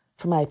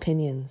 for my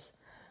opinions,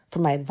 for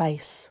my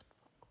advice.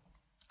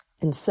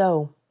 And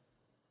so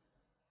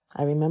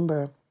I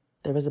remember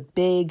there was a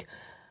big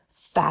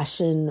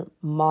fashion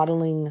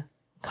modeling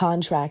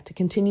contract, a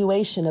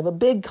continuation of a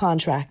big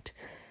contract.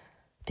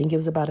 I think it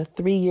was about a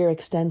 3-year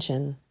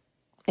extension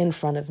in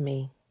front of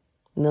me.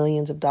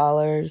 Millions of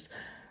dollars,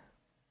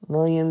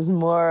 millions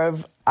more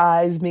of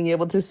eyes being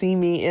able to see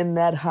me in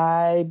that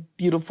high,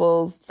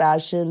 beautiful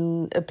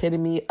fashion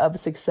epitome of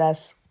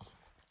success.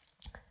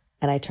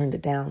 And I turned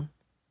it down.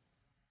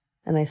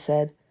 And I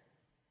said,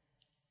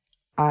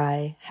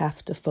 I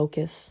have to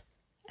focus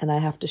and I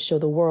have to show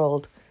the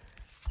world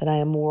that I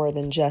am more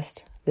than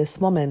just this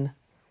woman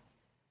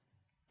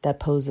that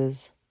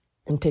poses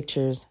in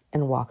pictures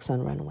and walks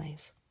on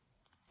runways.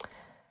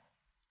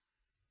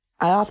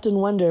 I often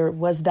wonder,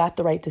 was that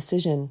the right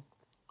decision?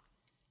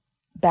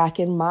 Back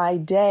in my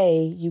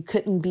day, you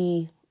couldn't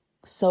be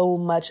so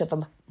much of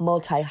a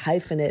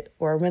multi-hyphenate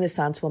or a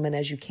Renaissance woman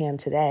as you can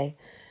today.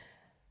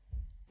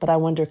 But I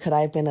wonder, could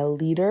I have been a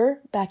leader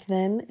back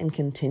then and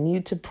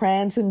continued to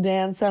prance and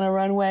dance on a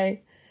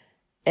runway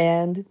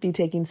and be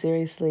taken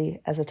seriously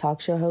as a talk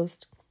show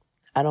host?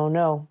 I don't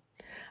know.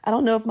 I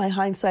don't know if my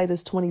hindsight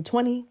is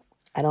 20/20.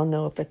 I don't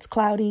know if it's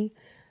cloudy,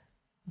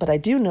 but I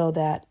do know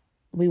that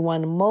we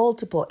won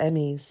multiple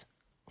Emmys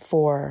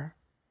for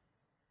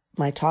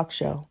my talk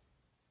show.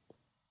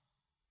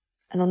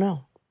 I don't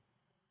know.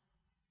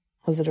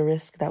 Was it a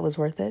risk that was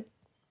worth it?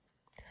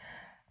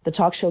 The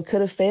talk show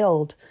could have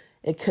failed.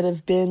 It could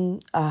have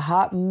been a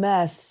hot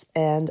mess,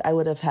 and I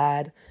would have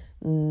had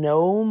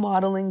no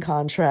modeling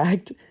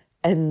contract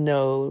and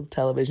no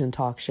television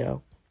talk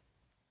show.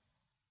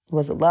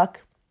 Was it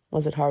luck?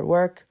 Was it hard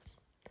work?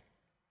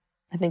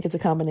 I think it's a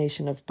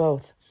combination of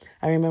both.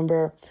 I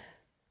remember,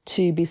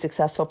 to be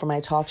successful for my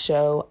talk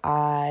show,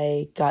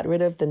 I got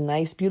rid of the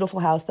nice, beautiful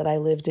house that I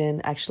lived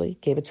in, actually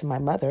gave it to my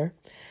mother,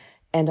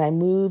 and I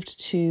moved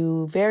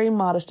to very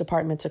modest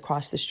apartments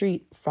across the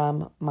street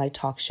from my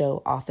talk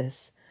show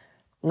office.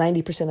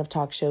 90% of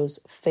talk shows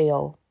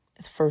fail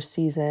the first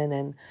season,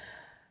 and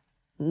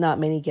not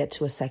many get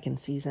to a second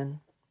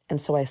season. And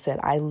so I said,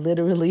 I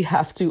literally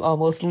have to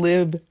almost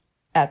live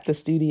at the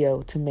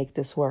studio to make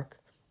this work.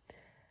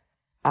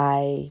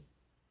 I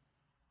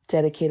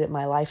dedicated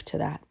my life to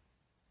that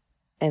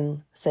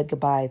and said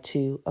goodbye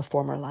to a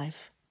former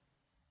life.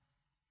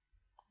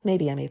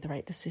 Maybe I made the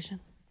right decision.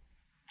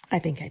 I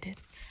think I did.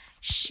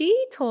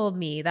 She told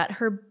me that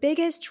her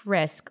biggest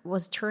risk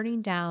was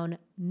turning down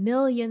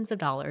millions of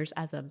dollars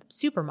as a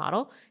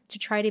supermodel to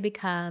try to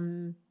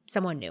become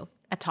someone new,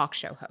 a talk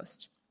show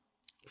host.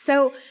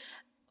 So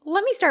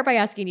let me start by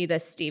asking you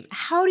this, Steve.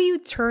 How do you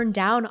turn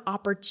down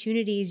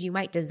opportunities you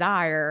might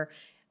desire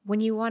when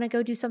you want to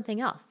go do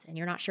something else and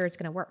you're not sure it's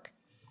going to work?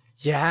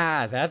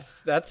 Yeah,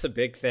 that's a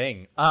big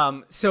thing.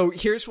 So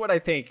here's what I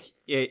think,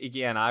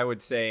 again, I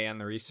would say,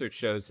 and the research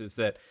shows, is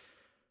that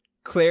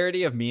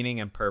clarity of meaning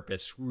and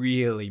purpose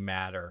really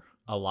matter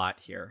a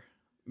lot here,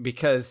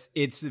 because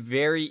it's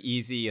very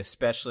easy,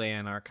 especially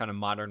in our kind of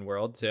modern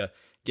world, to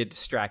get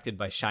distracted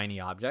by shiny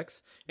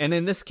objects. And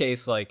in this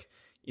case,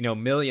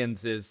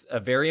 millions is a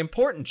very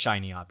important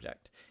shiny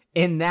object.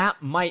 And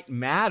that might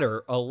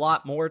matter a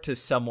lot more to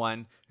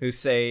someone who,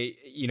 say,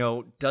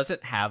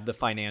 doesn't have the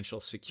financial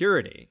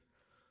security.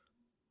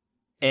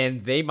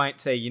 And they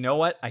might say, you know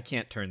what, I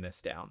can't turn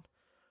this down.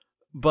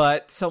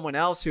 But someone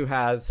else who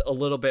has a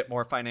little bit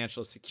more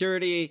financial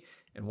security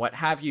and what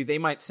have you, they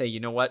might say, you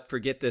know what,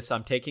 forget this.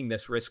 I'm taking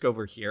this risk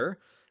over here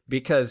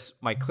because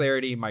my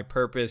clarity, my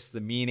purpose,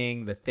 the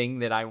meaning, the thing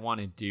that I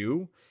want to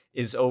do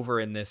is over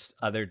in this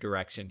other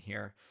direction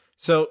here.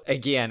 So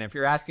again, if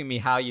you're asking me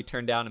how you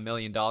turn down $1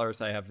 million,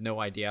 I have no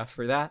idea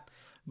for that.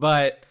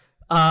 But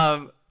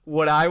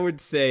what I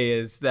would say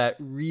is that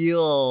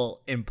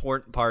real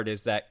important part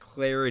is that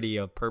clarity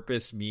of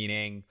purpose,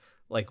 meaning,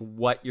 like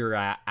what you're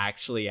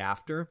actually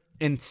after,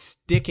 and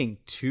sticking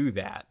to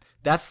that.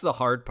 That's the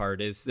hard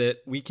part, is that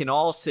we can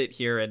all sit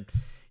here and,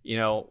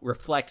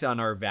 reflect on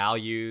our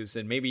values,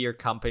 and maybe your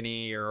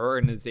company or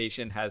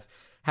organization has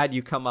had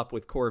you come up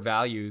with core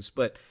values,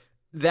 but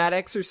that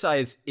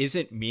exercise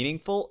isn't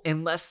meaningful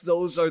unless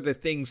those are the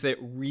things that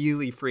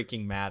really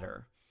freaking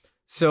matter.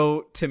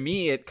 So to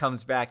me, it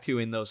comes back to,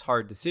 in those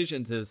hard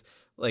decisions, is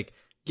like,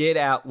 get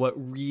at what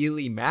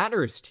really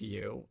matters to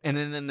you. And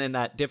then in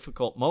that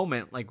difficult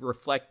moment, like,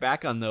 reflect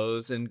back on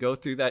those and go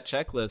through that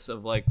checklist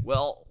of like,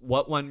 well,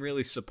 what one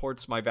really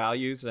supports my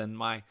values and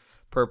my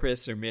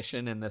purpose or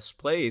mission in this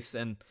place.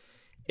 And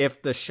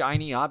if the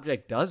shiny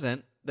object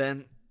doesn't,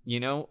 then,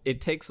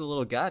 it takes a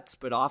little guts,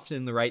 but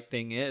often the right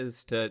thing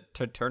is to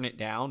turn it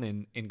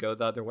down and go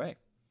the other way.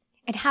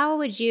 And how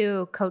would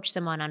you coach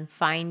someone on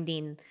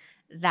finding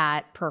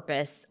that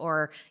purpose,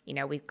 or,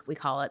 we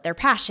call it their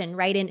passion,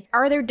 right? And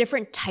are there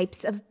different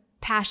types of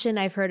passion?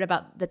 I've heard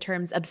about the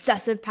terms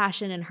obsessive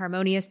passion and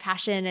harmonious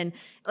passion. And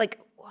like,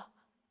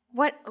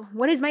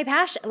 what is my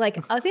passion? Like,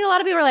 I think a lot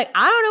of people are like,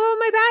 I don't know what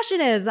my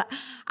passion is.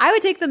 I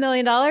would take the $1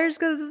 million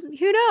because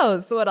who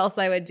knows what else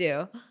I would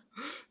do.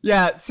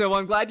 Yeah. So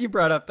I'm glad you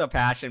brought up the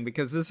passion,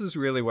 because this is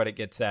really what it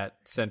gets at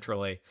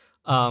centrally.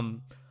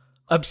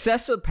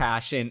 Obsessive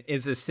passion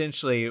is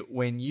essentially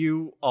when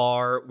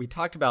we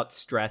talked about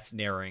stress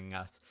narrowing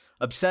us.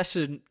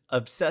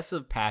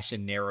 Obsessive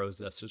passion narrows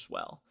us as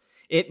well.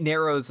 It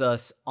narrows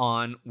us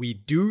on, we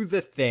do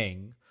the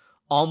thing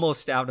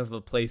almost out of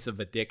a place of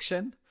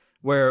addiction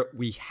where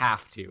we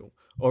have to,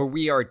 or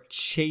we are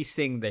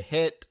chasing the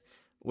hit,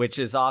 which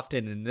is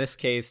often, in this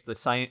case,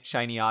 the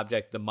shiny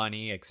object, the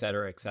money, et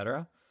cetera, et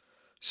cetera.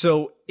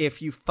 So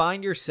if you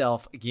find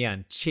yourself,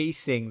 again,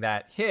 chasing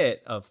that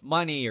hit of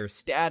money or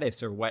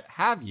status or what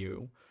have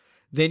you,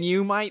 then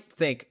you might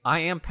think,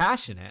 I am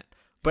passionate,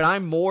 but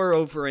I'm more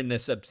over in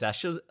this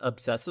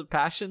obsessive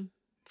passion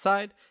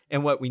side.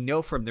 And what we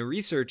know from the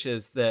research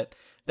is that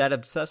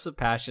obsessive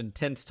passion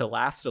tends to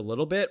last a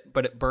little bit,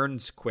 but it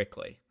burns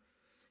quickly.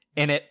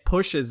 And it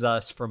pushes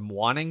us from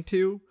wanting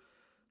to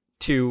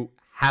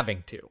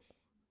having to,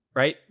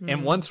 right? Mm-hmm.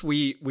 And once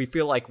we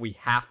feel like we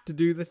have to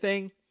do the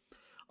thing,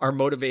 our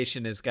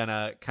motivation is going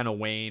to kind of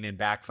wane and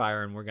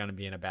backfire, and we're going to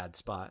be in a bad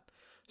spot.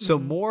 So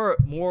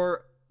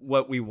more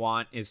what we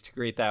want is to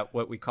create that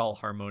what we call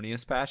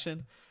harmonious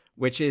passion,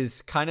 which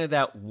is kind of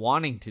that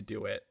wanting to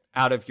do it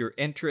out of your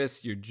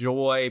interest, your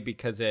joy,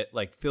 because it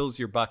like fills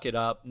your bucket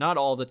up. Not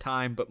all the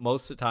time, but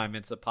most of the time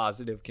it's a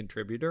positive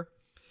contributor.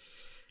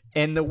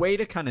 And the way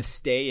to kind of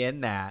stay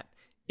in that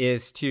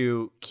is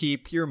to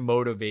keep your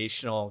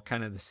motivational,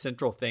 kind of the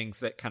central things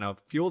that kind of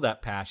fuel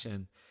that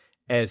passion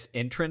as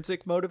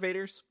intrinsic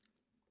motivators.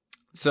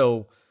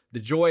 So the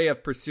joy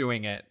of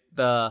pursuing it,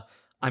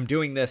 I'm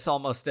doing this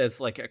almost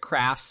as like a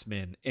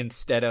craftsman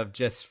instead of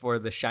just for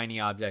the shiny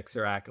objects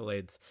or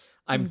accolades.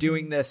 I'm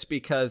doing this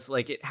because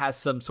like it has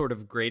some sort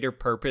of greater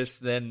purpose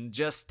than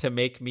just to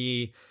make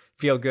me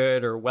feel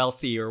good or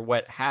wealthy or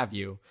what have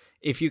you.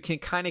 If you can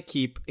kind of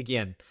keep,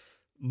 again,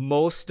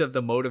 most of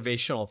the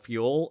motivational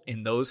fuel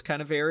in those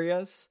kind of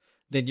areas,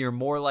 then you're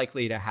more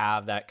likely to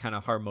have that kind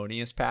of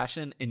harmonious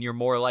passion, and you're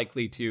more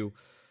likely to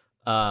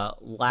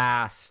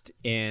last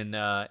in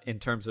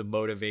terms of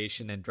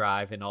motivation and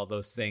drive and all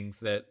those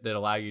things that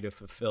allow you to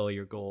fulfill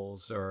your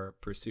goals or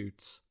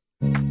pursuits.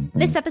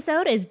 This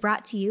episode is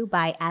brought to you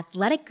by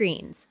Athletic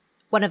Greens.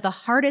 One of the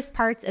hardest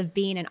parts of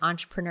being an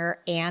entrepreneur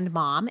and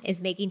mom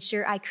is making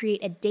sure I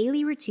create a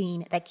daily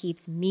routine that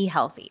keeps me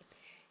healthy.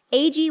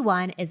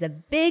 AG1 is a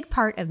big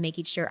part of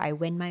making sure I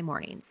win my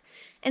mornings.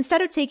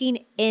 Instead of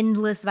taking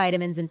endless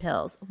vitamins and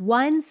pills,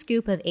 one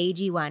scoop of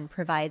AG1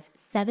 provides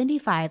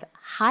 75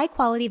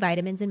 high-quality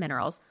vitamins and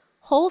minerals,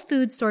 whole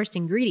food sourced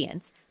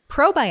ingredients,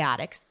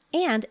 probiotics,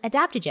 and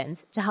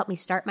adaptogens to help me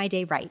start my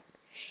day right.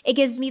 It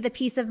gives me the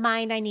peace of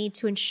mind I need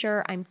to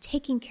ensure I'm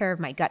taking care of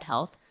my gut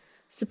health,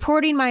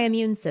 supporting my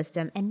immune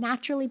system, and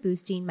naturally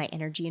boosting my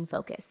energy and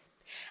focus.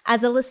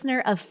 As a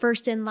listener of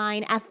First in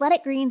Line,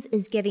 Athletic Greens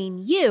is giving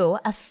you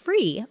a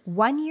free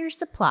 1-year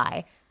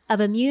supply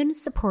of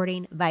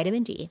immune-supporting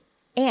vitamin D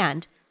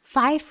and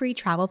 5 free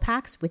travel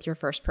packs with your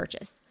first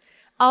purchase.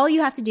 All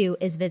you have to do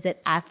is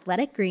visit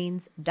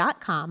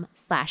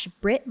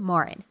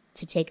athleticgreens.com/BritMorin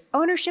to take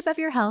ownership of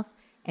your health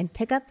and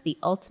pick up the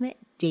ultimate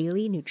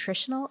daily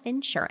nutritional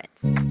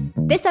insurance.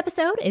 This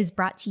episode is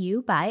brought to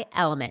you by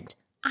Element.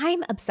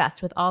 I'm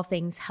obsessed with all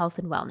things health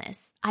and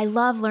wellness. I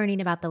love learning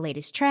about the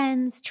latest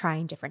trends,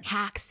 trying different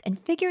hacks, and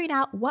figuring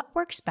out what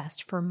works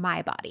best for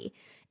my body.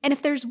 And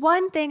if there's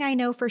one thing I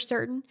know for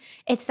certain,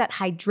 it's that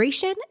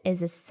hydration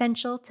is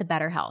essential to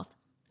better health.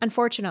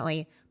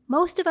 Unfortunately,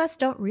 most of us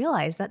don't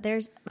realize that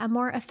there's a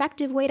more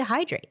effective way to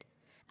hydrate.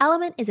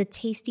 Element is a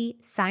tasty,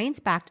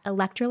 science-backed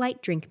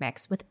electrolyte drink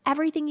mix with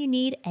everything you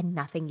need and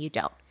nothing you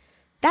don't.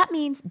 That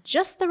means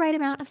just the right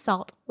amount of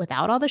salt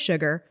without all the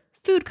sugar,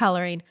 food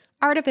coloring,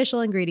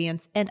 artificial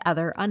ingredients, and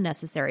other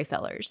unnecessary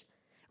fillers.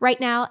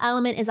 Right now,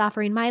 Element is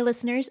offering my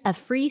listeners a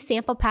free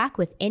sample pack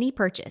with any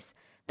purchase.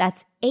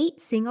 That's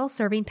 8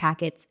 single-serving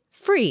packets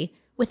free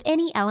with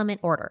any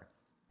Element order.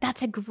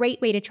 That's a great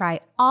way to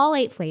try all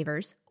 8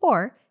 flavors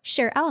or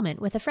share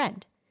Element with a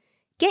friend.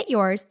 Get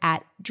yours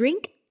at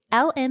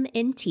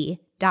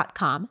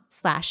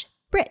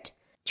drinklmnt.com/Brit.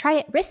 Try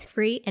it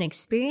risk-free and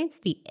experience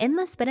the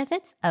endless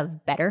benefits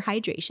of better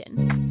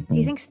hydration. Do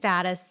you think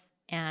status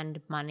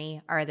and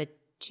money are the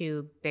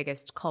 2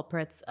 biggest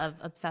culprits of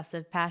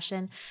obsessive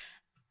passion?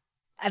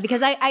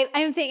 Because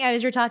I'm thinking,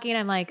 as you're talking,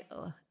 I'm like,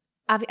 oh,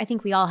 I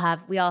think we all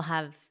have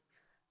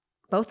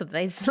both of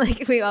these.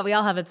 Like we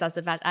all have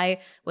obsessive passion.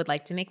 I would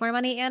like to make more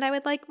money and I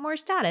would like more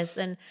status.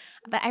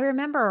 But I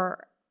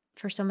remember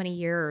for so many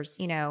years,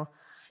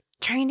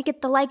 trying to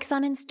get the likes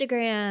on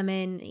Instagram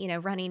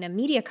and, running a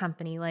media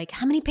company. Like,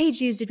 how many page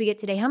views did we get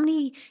today? How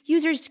many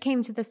users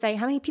came to the site?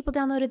 How many people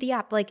downloaded the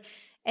app?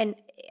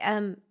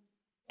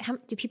 How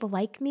do people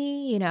like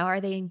me?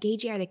 Are they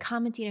engaging? Are they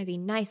commenting? Are they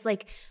nice?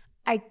 Like,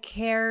 I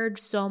cared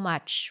so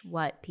much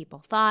what people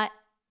thought.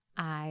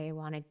 I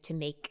wanted to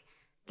make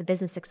the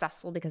business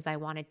successful because I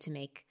wanted to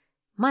make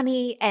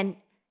money. And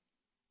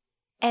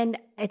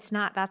that's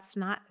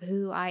not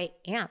who I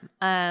am.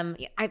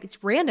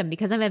 It's random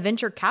because I'm a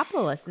venture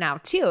capitalist now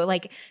too.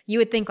 Like you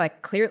would think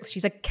like clearly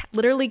she's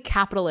literally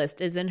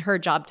capitalist is in her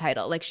job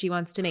title. Like she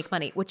wants to make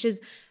money, which is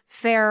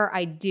fair.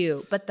 I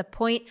do. But the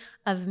point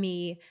of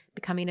me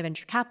becoming a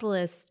venture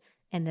capitalist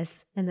in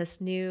this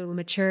new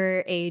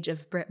mature age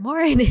of Brit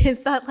Morin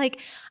is that like,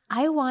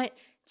 I want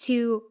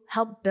to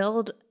help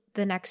build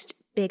the next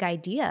big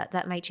idea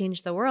that might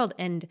change the world.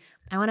 And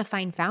I want to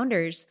find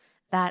founders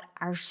that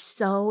are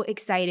so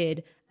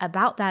excited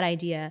about that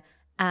idea,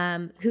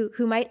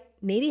 who might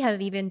maybe have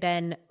even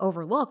been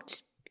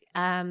overlooked.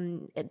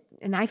 And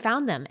I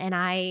found them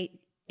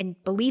and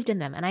believed in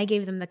them and I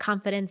gave them the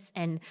confidence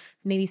and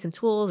maybe some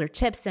tools or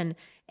tips and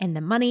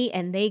the money,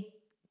 and they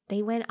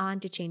went on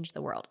to change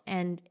the world.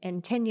 And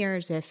in 10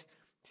 years, if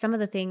some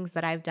of the things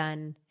that I've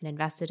done and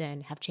invested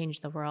in have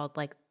changed the world,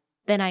 like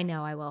then I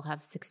know I will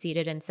have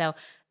succeeded. And so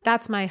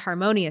that's my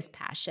harmonious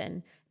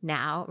passion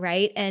now,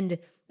 right? And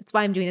that's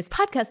why I'm doing this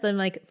podcast. I'm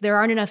like, there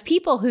aren't enough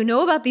people who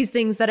know about these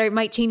things that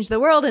might change the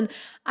world. And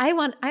I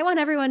want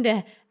everyone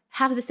to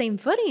have the same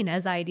footing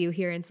as I do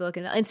here in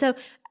Silicon Valley. And so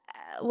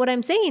what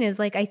I'm saying is,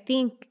 like, I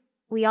think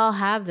we all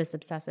have this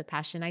obsessive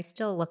passion. I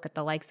still look at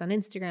the likes on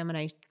Instagram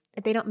and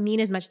they don't mean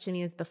as much to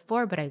me as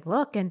before, but I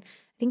look and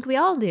I think we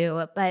all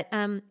do. But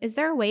is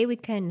there a way we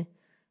can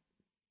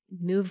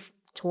move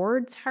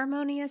towards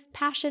harmonious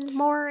passion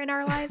more in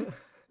our lives?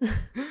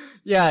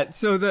 Yeah,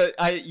 so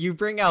you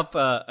bring up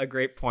a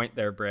great point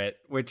there, Britt,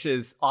 which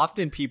is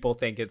often people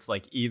think it's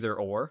like either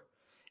or,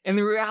 and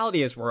the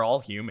reality is we're all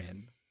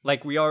human.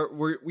 Like we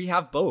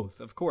have both,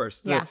 of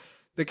course.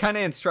 The kind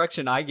of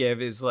instruction I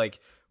give is like,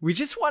 we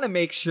just want to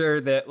make sure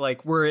that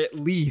like we're at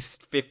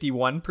least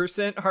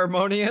 51%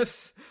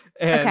 harmonious.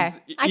 And okay,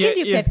 I can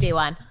do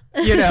 51.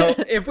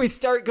 If we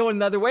start going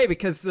the other way,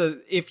 because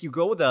if you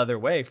go the other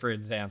way, for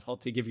example,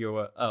 to give you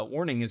a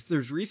warning, is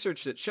there's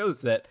research that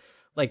shows that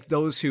like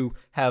those who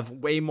have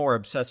way more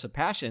obsessive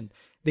passion,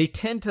 they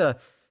tend to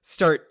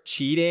start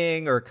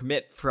cheating or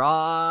commit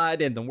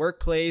fraud in the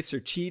workplace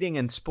or cheating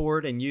in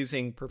sport and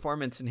using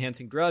performance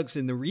enhancing drugs.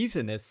 And the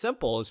reason is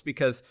simple, is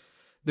because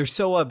they're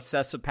so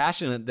obsessive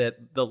passionate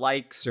that the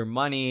likes or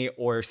money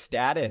or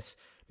status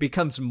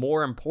becomes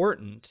more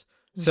important.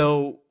 Mm-hmm.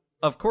 So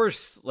of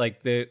course,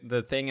 like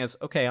the thing is,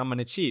 okay, I'm going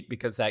to cheat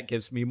because that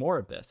gives me more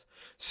of this.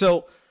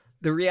 So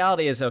the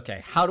reality is,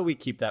 okay, how do we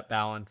keep that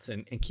balance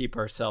and keep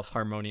our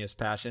self-harmonious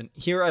passion?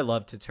 Here I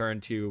love to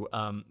turn to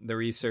the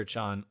research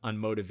on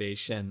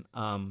motivation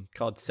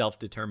called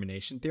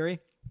self-determination theory,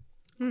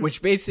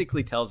 which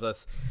basically tells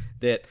us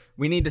that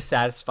we need to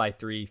satisfy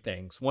three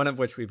things, one of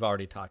which we've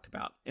already talked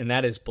about, and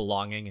that is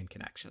belonging and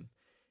connection.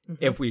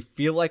 Mm-hmm. If we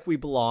feel like we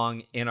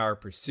belong in our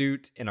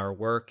pursuit, in our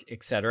work,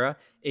 etc.,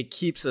 it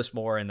keeps us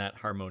more in that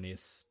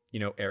harmonious,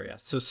 area.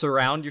 So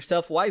surround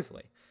yourself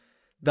wisely.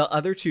 The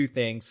other two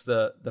things,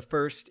 the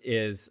first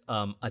is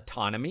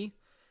autonomy,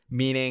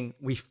 meaning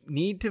we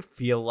need to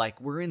feel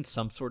like we're in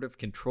some sort of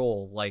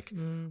control, like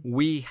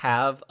we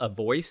have a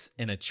voice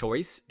and a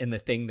choice in the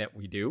thing that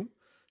we do.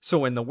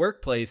 So in the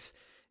workplace,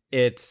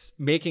 it's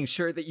making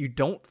sure that you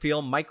don't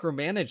feel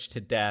micromanaged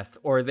to death,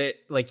 or that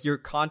like your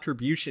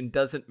contribution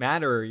doesn't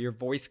matter, or your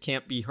voice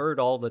can't be heard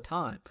all the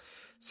time.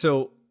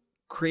 So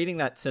creating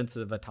that sense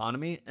of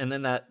autonomy. And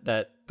then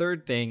that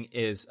third thing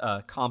is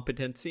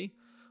competency,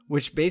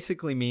 which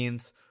basically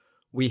means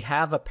we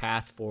have a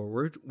path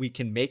forward, we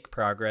can make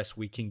progress,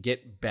 we can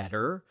get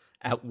better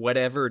at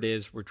whatever it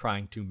is we're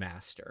trying to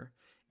master.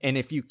 And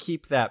if you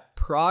keep that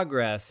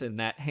progress and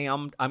that, hey,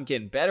 I'm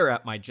getting better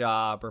at my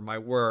job or my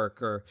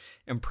work or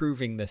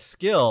improving the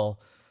skill,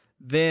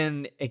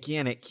 then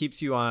again, it keeps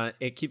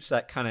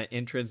that kind of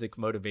intrinsic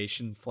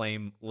motivation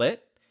flame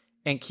lit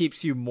and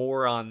keeps you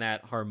more on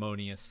that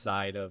harmonious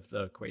side of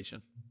the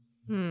equation.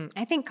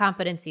 I think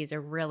competency is a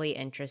really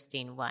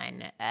interesting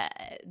one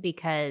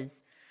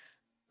because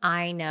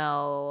I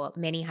know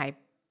many high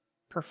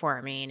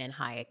performing and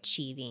high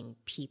achieving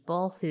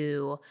people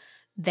who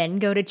then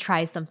go to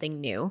try something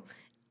new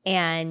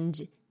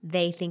and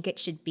they think it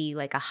should be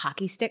like a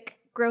hockey stick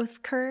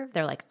growth curve.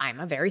 They're like, I'm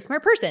a very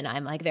smart person.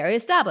 I'm like very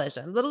established.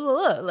 I'm blah, blah,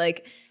 blah,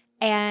 like,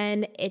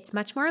 and it's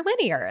much more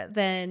linear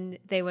than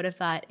they would have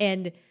thought.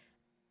 And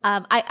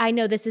I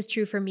know this is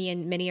true for me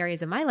in many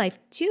areas of my life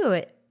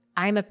too.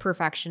 I'm a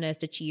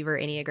perfectionist, achiever,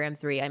 Enneagram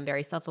 3. I'm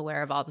very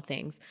self-aware of all the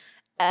things.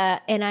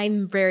 And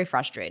I'm very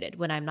frustrated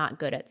when I'm not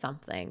good at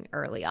something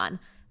early on.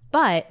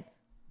 But,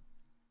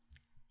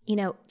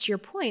 to your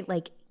point,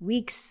 like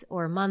weeks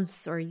or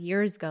months or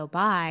years go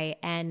by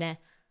and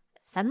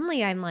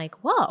suddenly I'm like,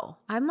 whoa,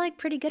 I'm like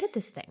pretty good at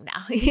this thing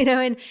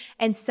now,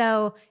 and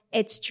so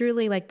it's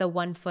truly like the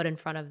one foot in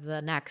front of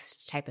the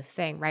next type of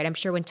thing, right? I'm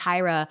sure when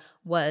Tyra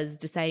was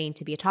deciding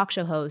to be a talk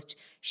show host,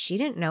 she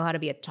didn't know how to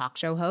be a talk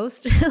show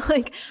host.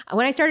 Like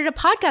when I started a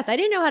podcast, I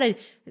didn't know how to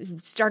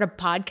start a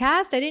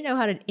podcast. I didn't know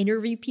how to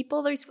interview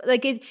people.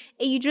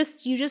 You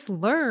just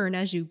learn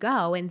as you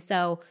go. And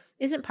so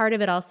isn't part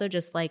of it also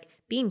just like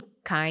being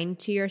kind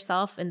to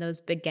yourself in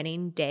those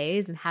beginning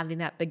days and having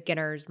that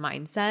beginner's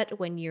mindset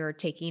when you're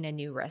taking a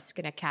new risk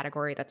in a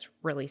category that's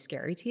really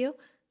scary to you?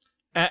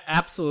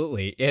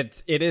 Absolutely.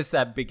 It is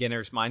that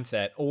beginner's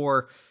mindset,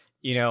 or,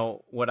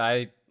 what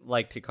I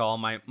like to call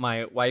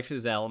my wife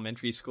is an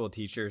elementary school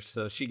teacher.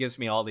 So she gives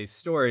me all these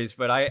stories,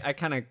 but I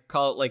kind of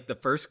call it like the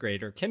first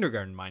grade or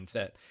kindergarten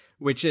mindset,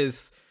 which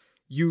is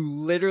you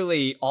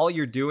literally, all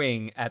you're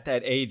doing at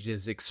that age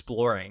is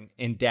exploring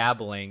and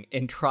dabbling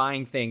and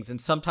trying things.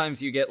 And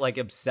sometimes you get like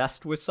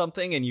obsessed with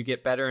something and you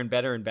get better and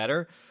better and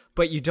better,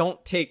 but you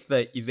don't take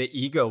the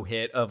ego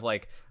hit of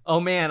like, oh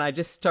man, I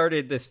just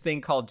started this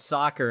thing called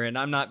soccer and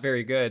I'm not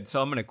very good,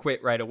 so I'm going to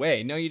quit right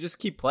away. No, you just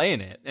keep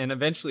playing it. And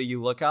eventually you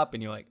look up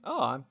and you're like,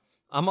 oh,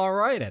 I'm all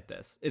right at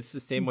this. It's the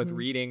same with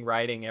reading,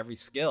 writing, every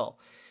skill.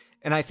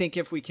 And I think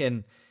if we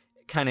can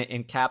kind of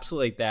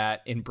encapsulate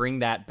that and bring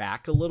that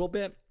back a little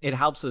bit, it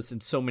helps us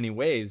in so many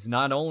ways,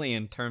 not only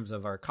in terms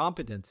of our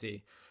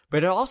competency,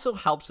 but it also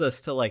helps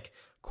us to like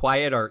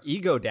quiet our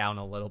ego down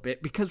a little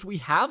bit because we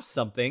have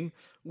something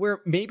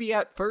where maybe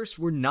at first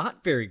we're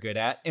not very good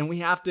at, and we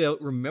have to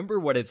remember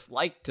what it's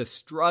like to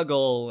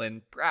struggle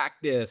and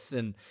practice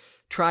and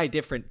try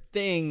different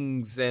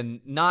things and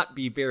not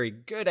be very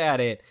good at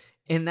it.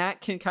 And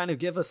that can kind of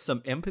give us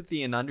some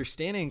empathy and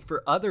understanding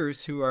for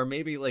others who are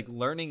maybe like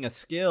learning a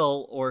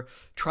skill or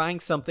trying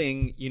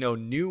something,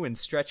 new and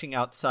stretching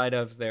outside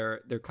of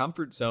their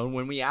comfort zone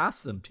when we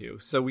ask them to.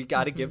 So we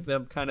got to give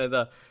them kind of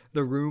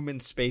the room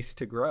and space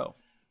to grow.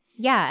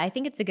 Yeah, I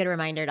think it's a good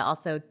reminder to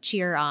also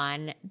cheer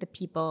on the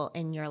people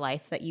in your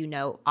life that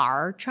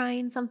are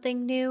trying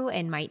something new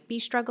and might be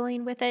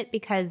struggling with it,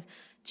 because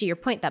to your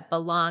point, that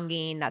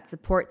belonging, that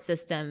support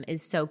system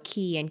is so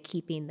key in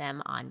keeping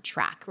them on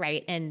track,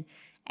 right?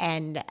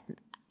 And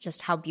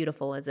just how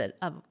beautiful is it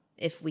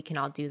if we can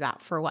all do that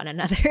for one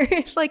another?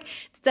 Like,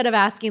 instead of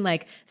asking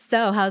like,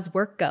 so how's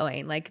work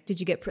going? Like,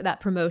 did you get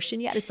that promotion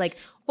yet? It's like,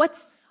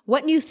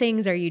 what new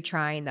things are you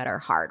trying that are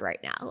hard right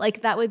now?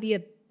 Like, that would be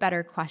a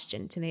better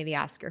question to maybe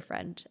ask your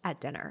friend at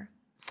dinner.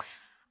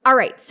 All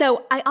right.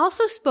 So I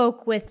also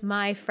spoke with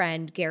my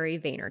friend, Gary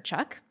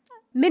Vaynerchuk.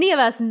 Many of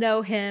us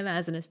know him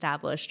as an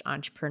established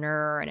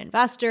entrepreneur and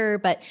investor,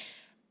 but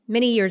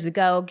many years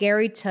ago,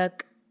 Gary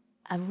took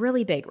a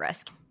really big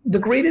risk. The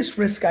greatest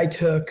risk I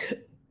took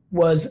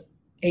was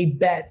a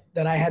bet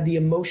that I had the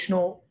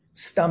emotional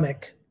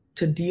stomach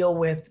to deal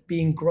with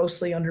being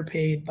grossly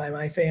underpaid by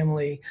my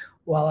family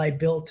while I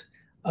built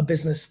a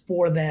business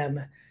for them,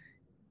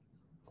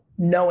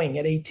 knowing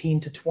at 18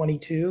 to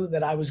 22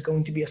 that I was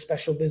going to be a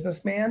special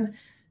businessman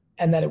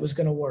and that it was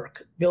going to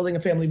work. Building a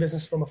family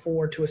business from a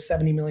 $4 to a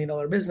 $70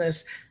 million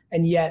business,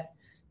 and yet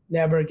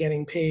never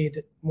getting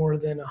paid more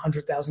than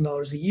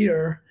 $100,000 a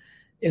year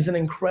is an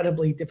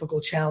incredibly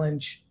difficult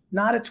challenge.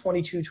 Not at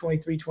 22,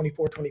 23,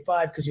 24,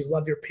 25, because you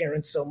love your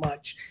parents so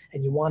much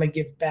and you want to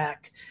give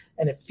back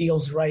and it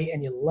feels right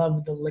and you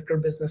love the liquor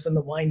business and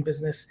the wine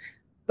business.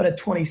 But at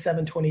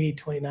 27, 28,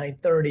 29,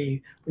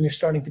 30, when you're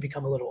starting to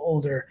become a little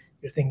older,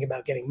 you're thinking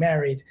about getting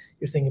married,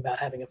 you're thinking about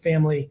having a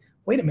family.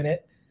 Wait a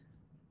minute,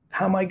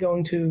 how am I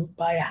going to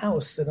buy a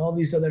house and all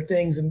these other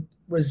things, and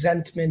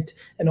resentment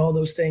and all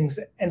those things.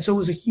 And so it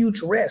was a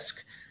huge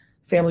risk.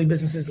 Family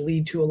businesses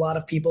lead to a lot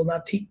of people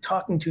not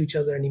talking to each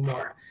other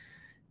anymore.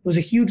 It was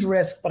a huge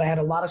risk, but I had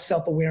a lot of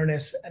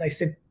self-awareness. And I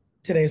sit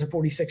today as a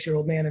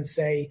 46-year-old man and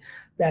say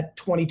that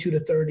 22 to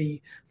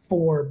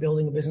 34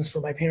 building a business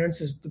for my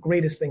parents is the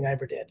greatest thing I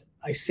ever did.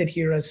 I sit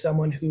here as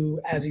someone who,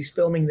 as he's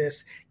filming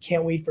this,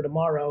 can't wait for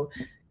tomorrow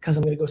because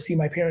I'm going to go see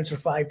my parents for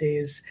 5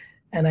 days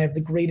and I have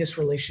the greatest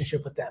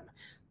relationship with them.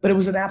 But it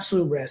was an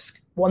absolute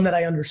risk, one that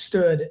I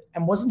understood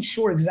and wasn't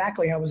sure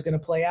exactly how it was going to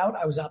play out.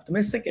 I was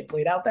optimistic. It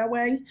played out that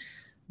way,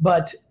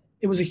 but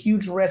it was a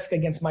huge risk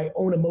against my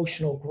own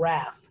emotional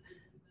graph.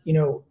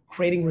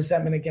 Creating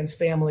resentment against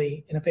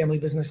family in a family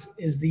business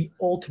is the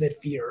ultimate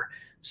fear.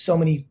 So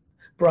many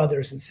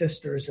brothers and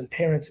sisters and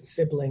parents and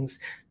siblings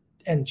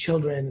and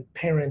children,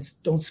 parents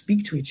don't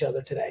speak to each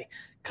other today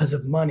because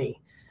of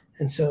money.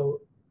 And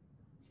so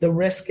the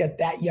risk at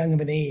that young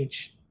of an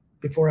age,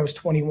 before I was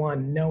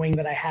 21, knowing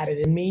that I had it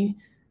in me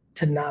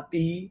to not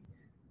be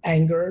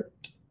angered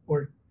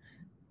or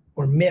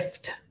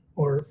miffed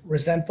or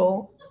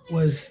resentful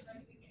was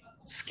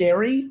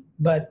scary,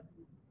 but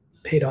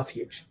paid off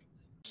huge.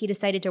 He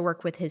decided to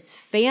work with his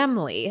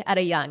family at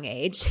a young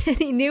age.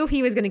 He knew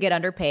he was going to get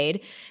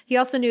underpaid. He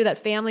also knew that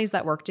families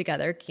that work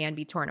together can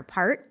be torn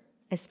apart,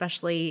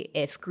 especially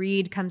if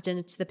greed comes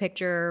into the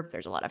picture.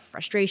 There's a lot of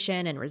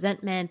frustration and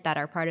resentment that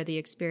are part of the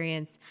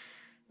experience.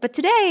 But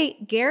today,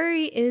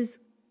 Gary is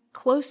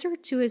closer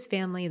to his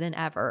family than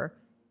ever,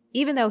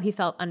 even though he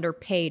felt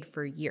underpaid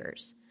for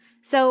years.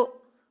 So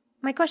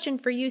my question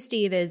for you,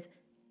 Steve, is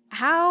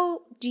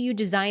how do you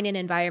design an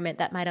environment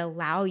that might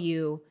allow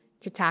you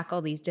to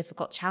tackle these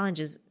difficult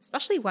challenges,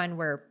 especially one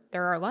where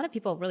there are a lot of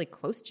people really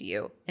close to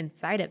you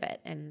inside of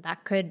it, and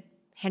that could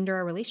hinder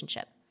a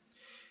relationship?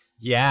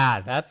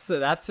 Yeah, that's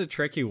a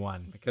tricky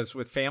one, because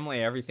with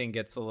family, everything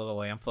gets a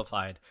little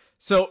amplified.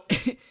 So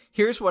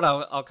here's what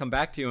I'll come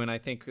back to, and I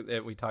think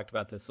that we talked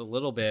about this a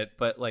little bit,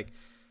 but like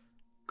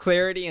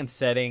clarity and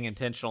setting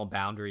intentional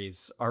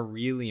boundaries are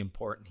really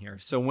important here.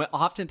 So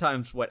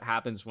oftentimes what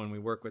happens when we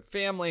work with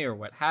family or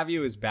what have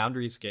you is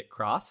boundaries get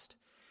crossed.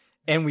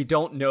 And we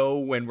don't know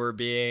when we're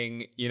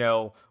being,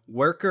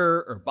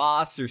 worker or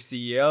boss or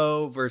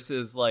CEO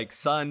versus like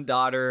son,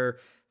 daughter,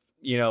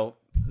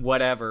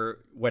 whatever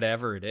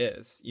it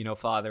is,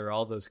 father,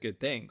 all those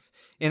good things.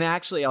 And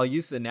actually, I'll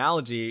use the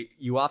analogy.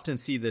 You often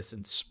see this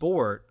in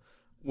sport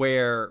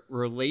where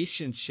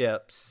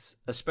relationships,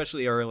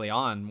 especially early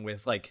on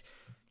with like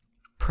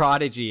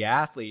prodigy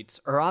athletes,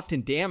 are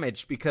often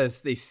damaged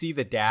because they see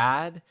the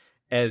dad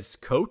as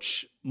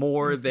coach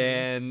more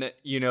than,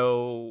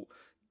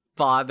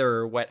 father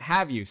or what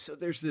have you. So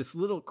there's this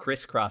little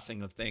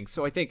crisscrossing of things.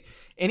 So I think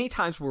any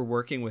times we're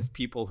working with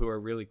people who are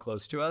really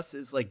close to us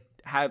is like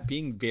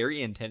being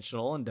very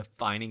intentional and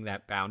defining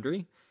that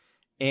boundary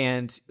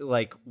and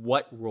like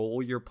what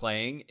role you're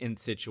playing in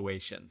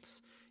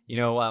situations.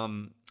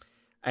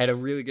 I had a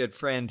really good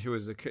friend who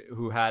was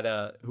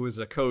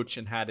a coach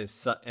and had a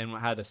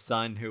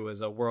son who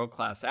was a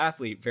world-class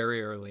athlete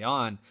very early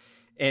on.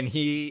 And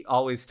he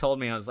always told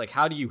me, I was like,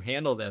 how do you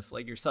handle this?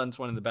 Like, your son's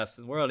one of the best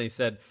in the world. And he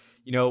said,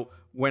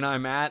 when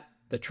I'm at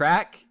the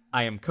track,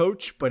 I am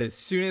coach. But as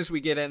soon as we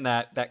get in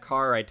that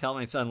car, I tell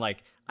my son,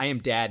 like, I am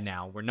dad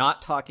now. We're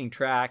not talking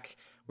track.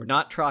 We're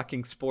not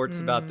talking sports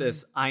about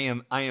this. I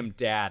am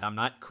dad. I'm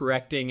not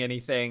correcting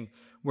anything.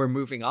 We're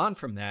moving on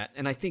from that.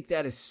 And I think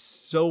that is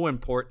so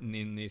important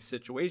in these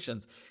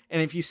situations.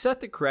 And if you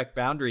set the correct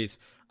boundaries,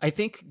 I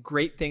think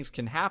great things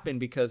can happen,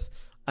 because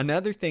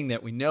another thing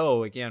that we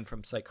know, again,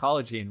 from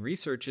psychology and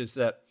research, is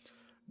that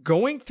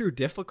going through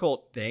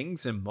difficult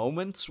things and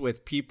moments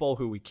with people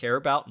who we care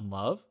about and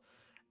love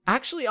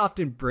actually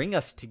often bring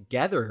us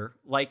together,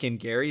 like in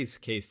Gary's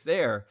case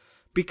there,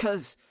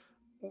 because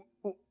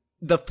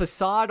the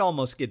facade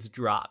almost gets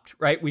dropped,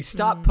 right? We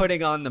stop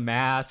putting on the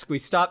mask. We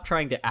stop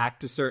trying to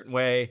act a certain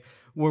way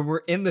when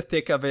we're in the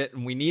thick of it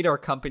and we need our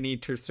company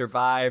to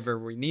survive, or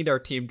we need our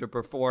team to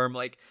perform.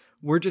 Like,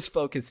 we're just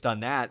focused on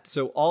that.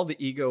 So all the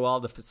ego, all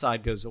the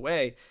facade goes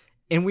away,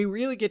 and we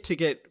really get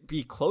to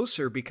be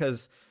closer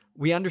because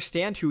we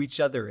understand who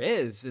each other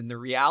is and the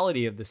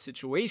reality of the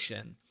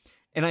situation.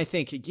 And I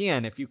think,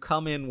 again, if you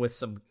come in with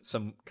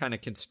some kind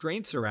of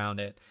constraints around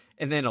it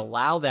and then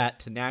allow that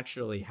to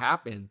naturally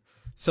happen,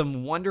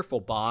 some wonderful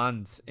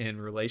bonds and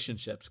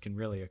relationships can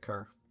really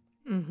occur.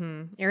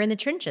 Mm-hmm. You're in the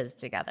trenches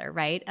together,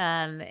 right?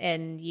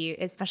 And you,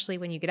 especially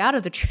when you get out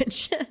of the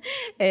trench,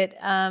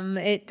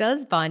 it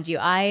does bond you.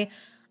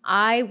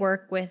 I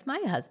work with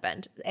my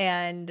husband,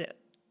 and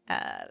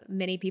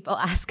many people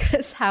ask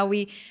us how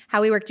we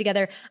work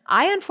together.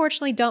 I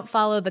unfortunately don't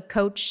follow the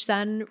coach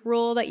son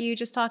rule that you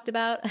just talked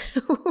about.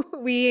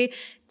 We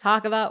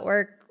talk about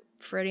work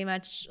pretty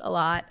much a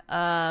lot.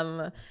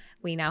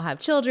 We now have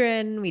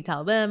children. We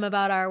tell them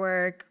about our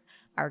work.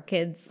 Our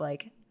kids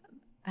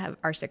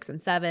are 6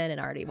 and 7 and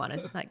already want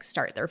to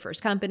start their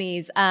first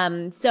companies.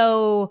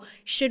 So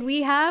should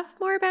we have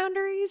more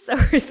boundaries,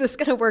 or is this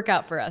going to work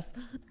out for us?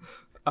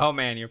 Oh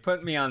man, you're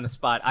putting me on the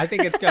spot. I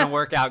think it's going to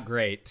work out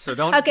great. So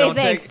don't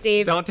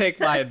Steve. Don't take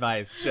my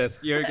advice.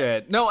 Just, you're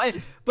good. No,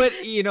 but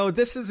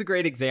this is a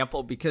great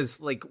example because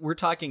we're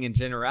talking in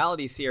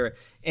generalities here,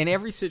 and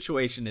every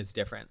situation is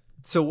different.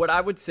 So what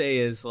I would say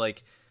is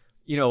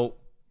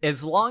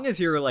as long as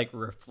you're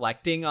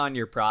reflecting on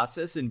your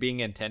process and being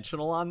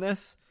intentional on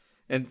this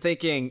and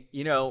thinking,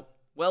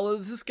 well,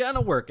 is this going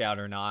to work out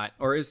or not?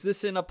 Or is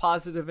this in a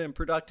positive and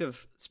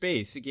productive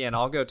space? Again,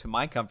 I'll go to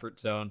my comfort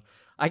zone.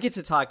 I get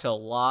to talk to a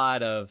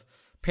lot of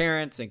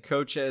parents and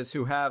coaches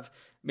who have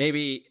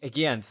maybe,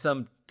 again,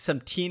 some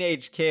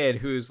teenage kid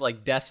who's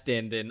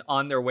destined and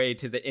on their way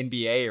to the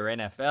NBA or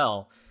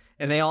NFL.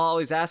 And they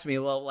always ask me,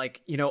 well,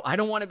 I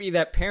don't want to be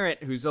that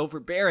parent who's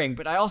overbearing,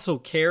 but I also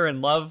care and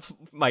love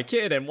my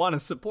kid and want to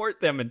support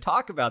them and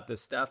talk about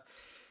this stuff.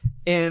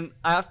 And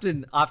I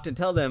often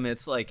tell them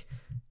it's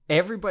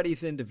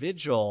everybody's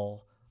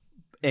individual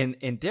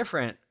and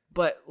different,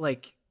 but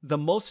the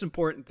most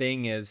important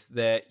thing is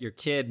that your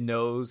kid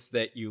knows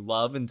that you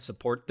love and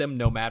support them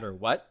no matter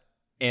what.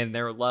 And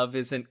their love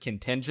isn't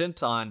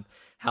contingent on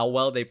how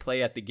well they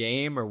play at the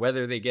game or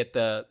whether they get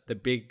the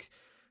big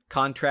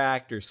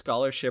contract or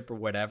scholarship or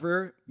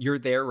whatever. You're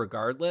there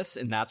regardless,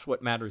 and that's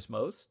what matters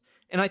most.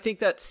 And I think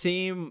that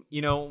same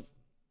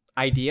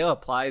idea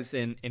applies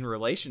in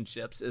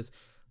relationships. Is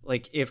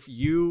if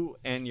you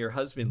and your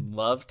husband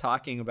love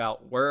talking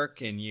about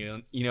work, and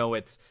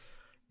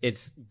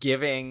it's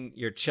giving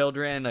your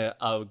children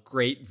a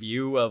great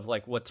view of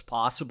what's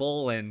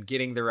possible and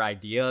getting their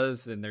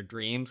ideas and their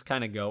dreams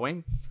kind of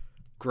going,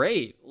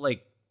 great.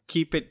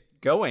 Keep it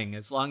going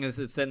as long as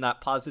it's in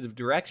that positive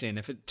direction.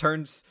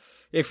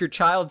 If your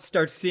child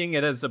starts seeing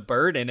it as a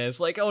burden, as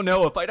oh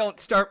no, if I don't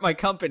start my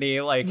company,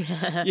 mom and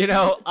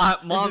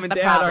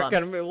dad aren't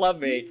going to love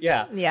me.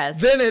 Yeah. Yes.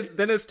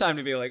 Then it's time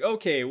to be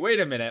okay, wait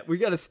a minute, we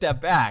got to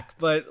step back.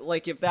 But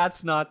if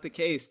that's not the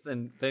case,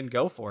 then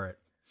go for it.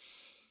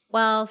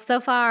 Well, so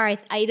far,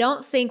 I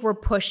don't think we're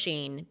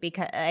pushing,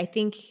 because I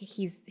think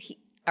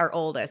our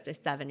oldest is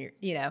 7 years,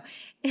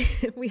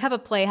 we have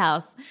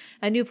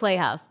a new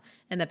playhouse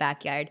in the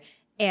backyard.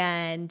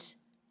 And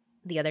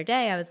the other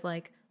day I was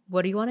like,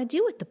 what do you want to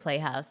do with the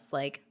playhouse?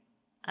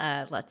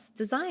 Let's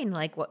design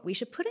what we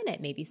should put in it.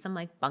 Maybe some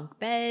bunk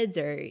beds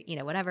or,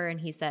 whatever.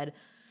 And he said,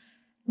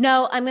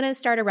 no, I'm going to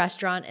start a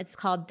restaurant. It's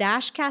called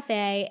Dash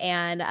Cafe.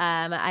 And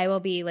I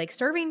will be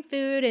serving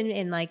food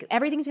and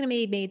everything's going to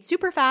be made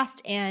super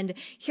fast. And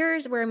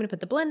here's where I'm going to put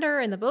the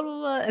blender and the blah, blah,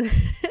 blah. And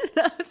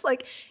I was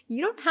like,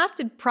 you don't have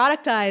to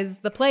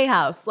productize the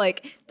playhouse.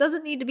 It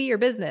doesn't need to be your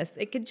business.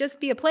 It could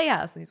just be a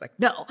playhouse. And he's like,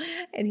 no.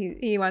 And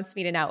he wants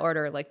me to now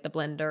order the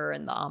blender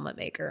and the omelet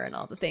maker and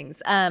all the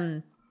things.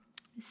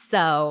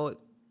 So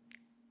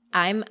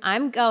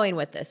I'm going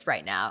with this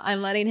right now.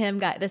 I'm letting him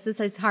go. This is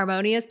his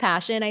harmonious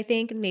passion, I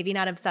think, maybe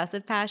not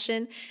obsessive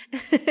passion.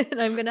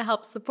 And I'm going to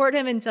help support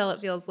him until it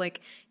feels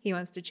like he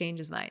wants to change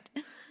his mind.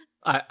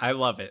 I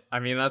love it. I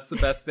mean, that's the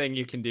best thing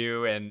you can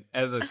do. And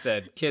as I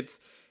said,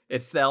 kids,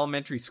 It's the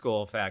elementary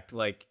school effect.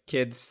 Like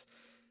kids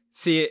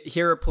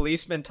hear a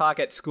policeman talk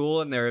at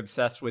school and they're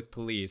obsessed with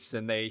police,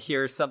 and they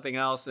hear something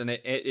else and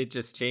it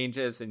just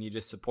changes, and you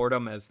just support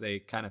them as they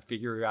kind of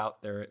figure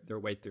out their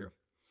way through.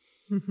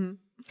 Mm-hmm.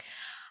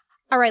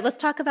 All right, let's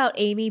talk about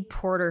Amy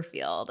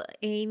Porterfield.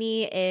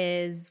 Amy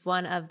is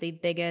one of the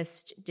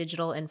biggest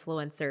digital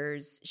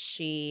influencers.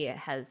 She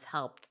has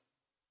helped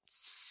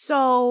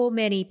so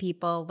many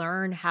people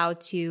learn how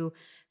to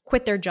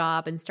quit their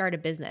job and start a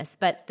business.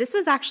 But this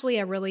was actually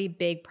a really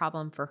big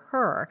problem for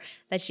her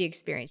that she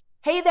experienced.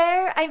 Hey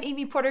there, I'm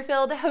Amy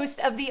Porterfield, host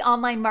of the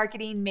Online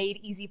Marketing Made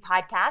Easy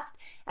podcast,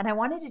 and I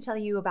wanted to tell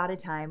you about a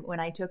time when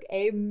I took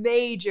a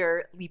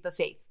major leap of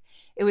faith.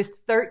 It was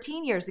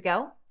 13 years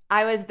ago.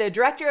 I was the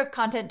director of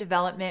content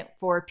development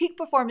for peak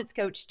performance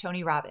coach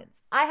Tony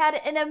Robbins. I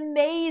had an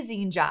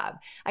amazing job.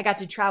 I got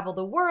to travel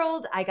the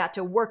world. I got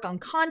to work on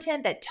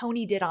content that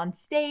Tony did on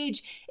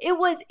stage. It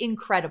was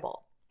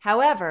incredible.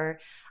 However,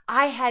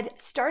 I had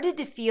started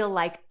to feel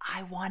like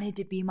I wanted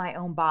to be my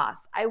own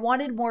boss. I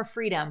wanted more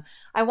freedom.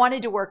 I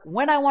wanted to work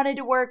when I wanted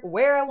to work,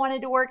 where I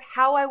wanted to work,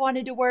 how I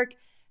wanted to work.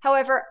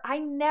 However, I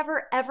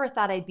never ever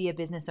thought I'd be a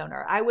business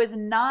owner. I was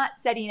not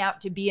setting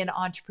out to be an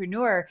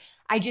entrepreneur.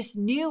 I just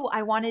knew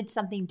I wanted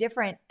something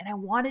different, and I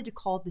wanted to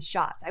call the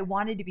shots. I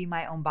wanted to be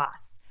my own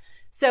boss.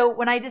 So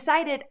when I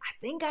decided I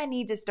think I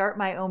need to start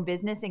my own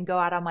business and go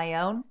out on my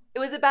own, it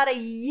was about a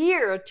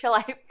year till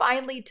I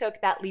finally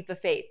took that leap of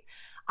faith.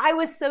 I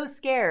was so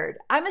scared.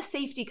 I'm a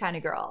safety kind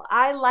of girl.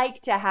 I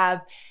like to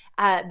have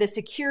the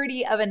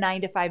security of a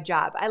 9-to-5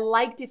 job. I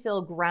like to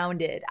feel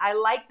grounded. I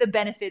like the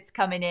benefits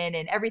coming in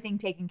and everything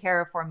taken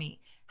care of for me.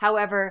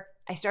 However,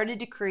 I started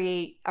to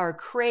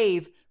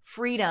crave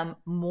freedom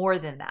more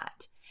than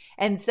that.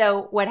 And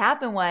so what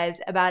happened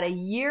was, about a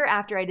year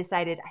after I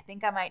decided I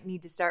think I might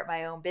need to start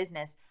my own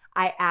business,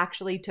 I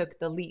actually took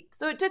the leap.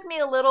 So it took me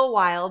a little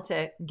while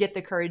to get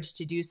the courage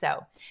to do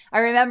so. I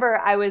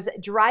remember I was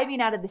driving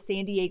out of the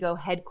San Diego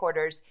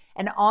headquarters,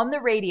 and on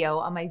the radio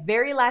on my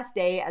very last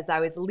day, as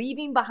I was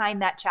leaving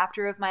behind that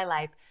chapter of my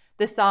life,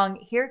 the song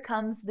 "Here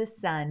Comes the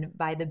Sun"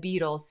 by the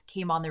Beatles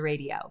came on the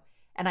radio.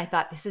 And I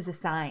thought, this is a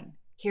sign.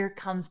 Here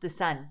comes the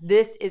sun.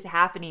 This is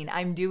happening.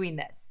 I'm doing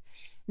this.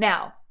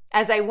 Now,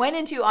 as I went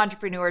into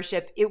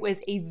entrepreneurship, it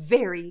was a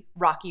very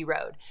rocky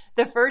road.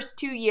 The first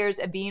 2 years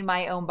of being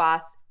my own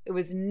boss, it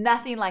was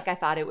nothing like I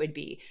thought it would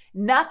be.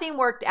 Nothing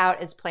worked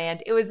out as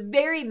planned. It was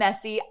very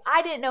messy.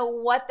 I didn't know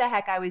what the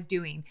heck I was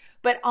doing.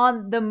 But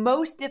on the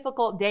most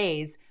difficult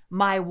days,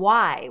 my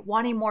why,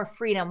 wanting more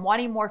freedom,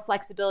 wanting more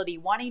flexibility,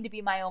 wanting to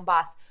be my own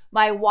boss,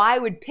 my why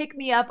would pick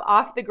me up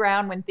off the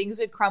ground when things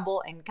would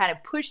crumble and kind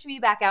of push me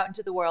back out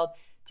into the world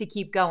to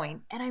keep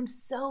going. And I'm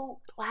so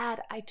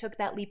glad I took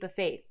that leap of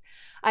faith.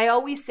 I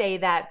always say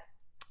that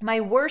my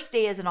worst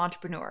day as an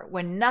entrepreneur,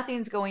 when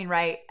nothing's going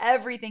right,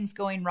 everything's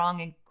going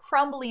wrong and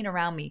crumbling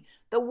around me,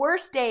 the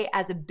worst day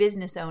as a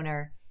business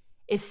owner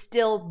is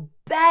still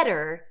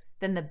better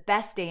than the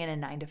best day in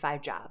a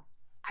 9-to-5 job.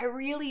 I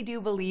really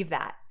do believe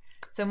that.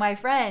 So my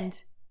friend,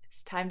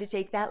 it's time to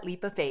take that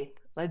leap of faith.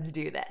 Let's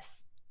do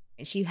this.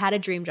 She had a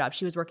dream job.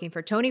 She was working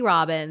for Tony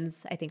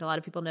Robbins. I think a lot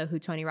of people know who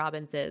Tony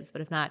Robbins is,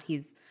 but if not,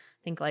 he's,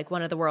 I think, like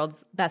one of the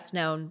world's best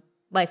known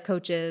life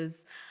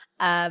coaches.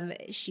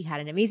 She had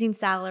an amazing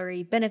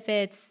salary,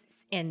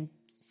 benefits, and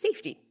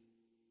safety.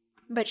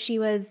 But she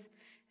was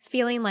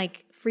feeling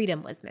like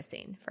freedom was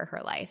missing for her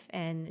life.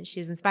 And she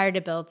was inspired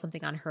to build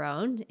something on her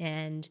own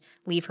and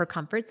leave her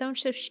comfort zone.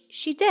 So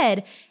she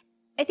did.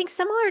 I think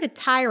similar to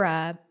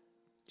Tyra,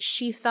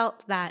 she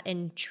felt that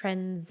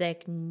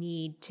intrinsic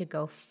need to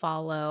go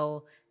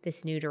follow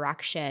this new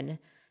direction.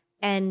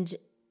 And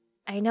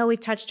I know we've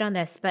touched on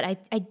this, but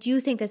I do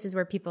think this is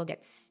where people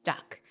get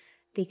stuck,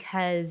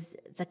 because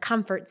the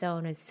comfort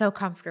zone is so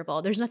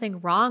comfortable. There's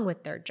nothing wrong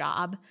with their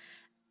job.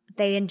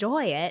 They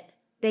enjoy it.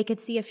 They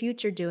could see a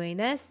future doing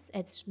this.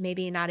 It's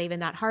maybe not even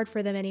that hard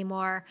for them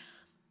anymore.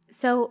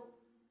 So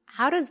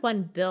how does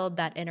one build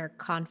that inner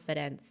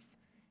confidence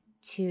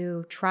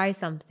to try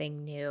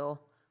something new,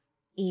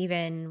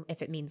 even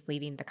if it means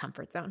leaving the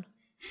comfort zone?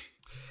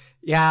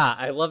 Yeah,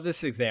 I love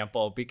this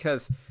example,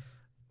 because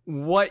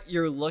what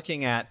you're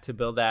looking at to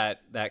build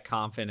that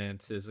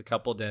confidence is a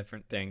couple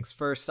different things.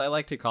 First, I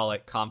like to call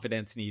it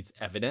confidence needs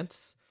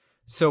evidence.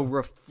 So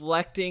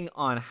reflecting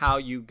on how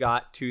you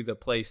got to the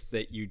place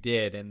that you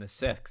did and the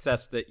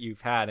success that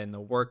you've had and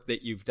the work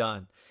that you've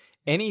done,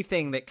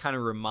 anything that kind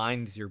of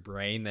reminds your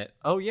brain that,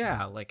 oh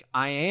yeah, like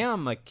I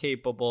am a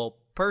capable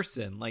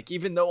person. Like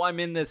even though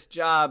I'm in this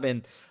job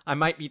and I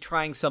might be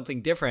trying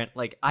something different,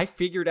 like I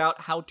figured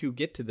out how to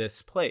get to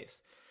this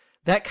place.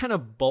 That kind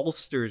of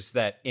bolsters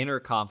that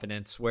inner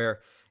confidence where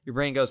your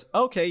brain goes,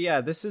 okay,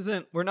 yeah,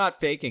 we're not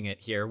faking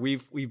it here.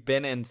 We've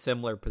been in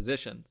similar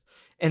positions.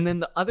 And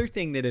then the other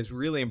thing that is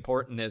really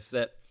important is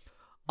that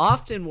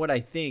often what I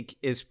think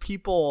is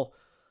people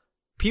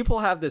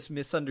have this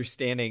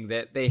misunderstanding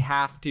that they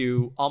have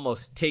to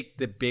almost take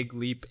the big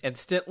leap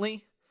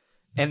instantly,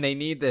 and they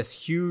need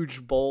this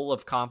huge bowl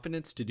of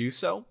confidence to do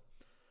so.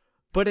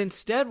 But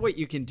instead, what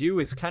you can do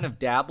is kind of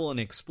dabble and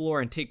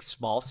explore and take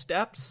small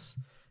steps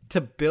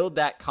to build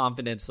that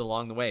confidence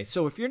along the way.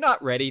 So if you're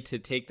not ready to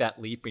take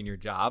that leap in your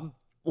job,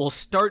 well,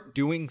 start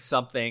doing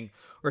something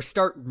or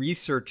start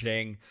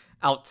researching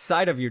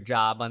outside of your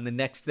job on the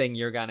next thing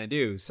you're going to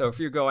do. So if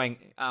you're going,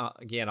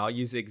 again, I'll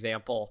use the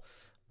example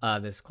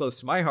that's close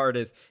to my heart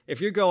is if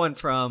you're going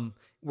from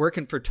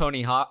working for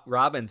Tony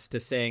Robbins to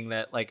saying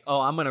that like,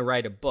 oh, I'm going to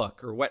write a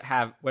book or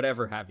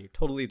whatever have you,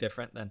 totally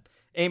different than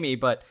Amy.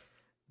 But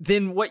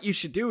then what you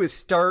should do is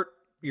start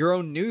your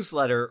own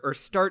newsletter or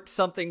start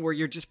something where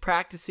you're just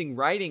practicing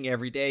writing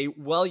every day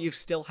while you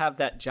still have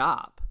that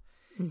job.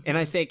 Mm-hmm. And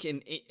I think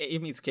in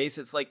Amy's case,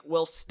 it's like,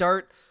 well,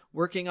 start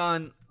working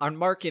on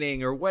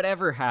marketing or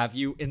whatever have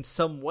you in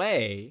some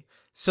way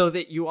so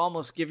that you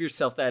almost give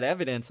yourself that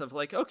evidence of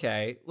like,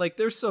 okay, like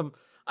there's some,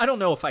 I don't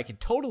know if I can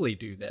totally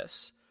do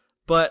this,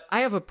 but I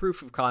have a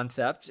proof of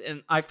concept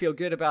and I feel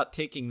good about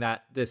taking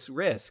this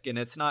risk. And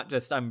it's not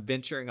just I'm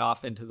venturing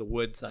off into the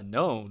woods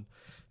unknown.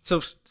 So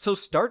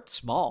start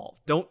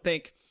small. Don't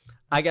think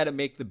I got to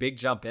make the big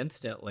jump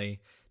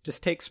instantly.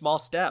 Just take small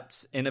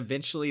steps and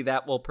eventually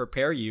that will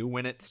prepare you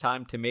when it's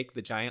time to make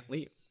the giant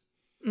leap.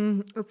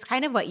 It's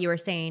kind of what you were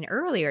saying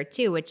earlier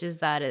too, which is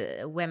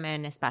that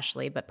women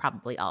especially, but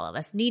probably all of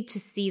us, need to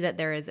see that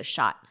there is a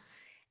shot.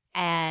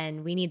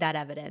 And we need that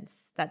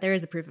evidence that there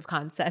is a proof of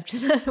concept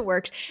that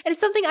works. And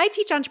it's something I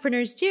teach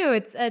entrepreneurs too.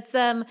 It's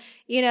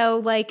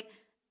like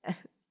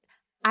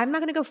I'm not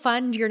going to go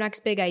fund your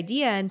next big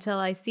idea until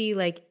I see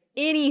like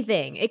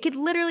anything. It could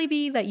literally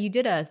be that you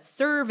did a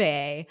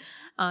survey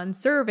on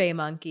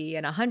SurveyMonkey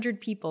and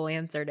 100 people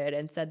answered it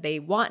and said they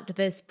want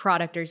this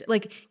product or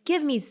like,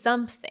 give me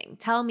something.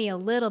 Tell me a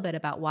little bit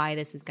about why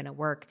this is going to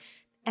work.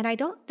 And I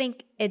don't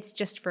think it's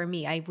just for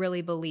me. I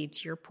really believe,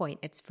 to your point,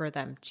 it's for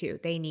them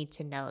too. They need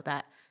to know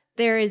that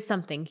there is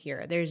something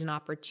here. There's an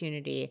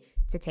opportunity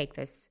to take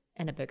this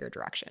in a bigger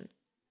direction.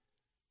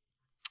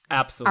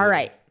 Absolutely. All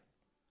right.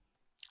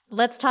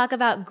 Let's talk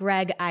about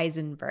Greg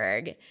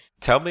Eisenberg.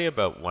 Tell me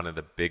about one of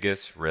the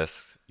biggest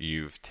risks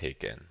you've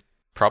taken.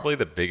 Probably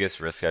the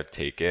biggest risk I've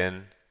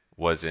taken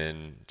was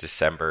in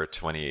December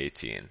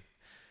 2018.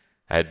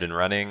 I had been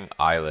running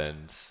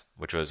Islands,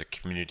 which was a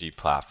community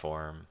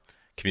platform,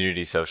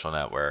 community social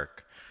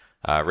network,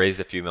 raised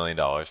a few $1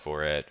 million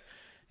for it.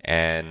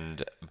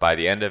 And by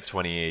the end of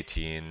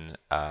 2018,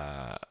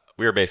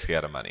 we were basically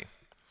out of money.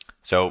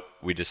 So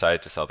we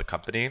decided to sell the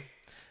company.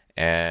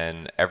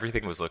 And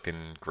everything was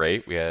looking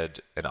great. We had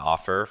an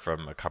offer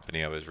from a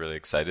company I was really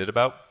excited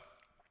about.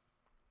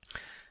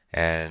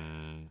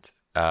 And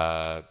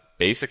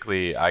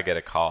basically, I get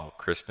a call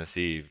Christmas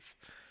Eve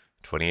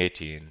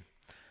 2018.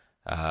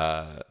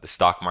 The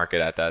stock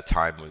market at that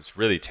time was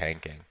really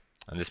tanking.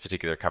 And this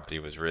particular company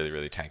was really,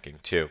 really tanking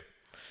too.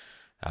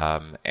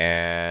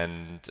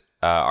 And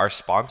our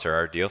sponsor,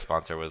 our deal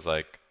sponsor was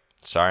like,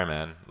 sorry,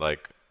 man,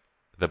 like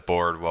the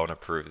board won't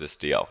approve this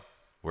deal.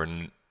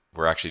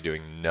 We're actually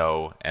doing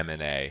no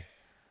M&A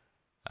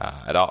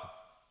at all.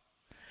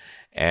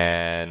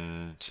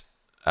 And,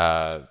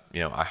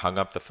 I hung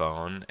up the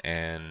phone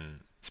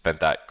and spent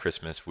that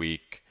Christmas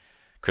week,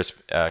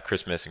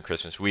 Christmas and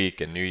Christmas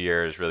week and New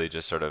Year's really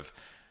just sort of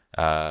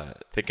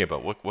thinking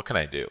about what can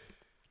I do?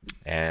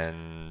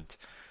 And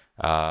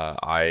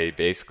I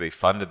basically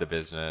funded the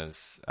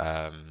business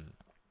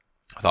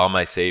with all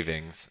my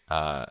savings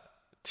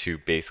to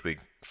basically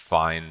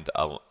find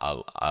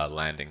a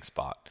landing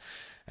spot.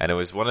 And it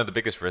was one of the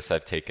biggest risks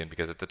I've taken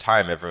because at the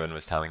time everyone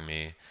was telling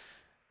me,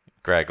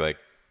 Greg, like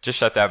just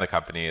shut down the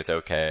company, it's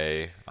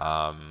okay.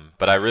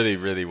 But I really,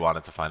 really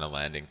wanted to find a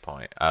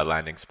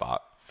landing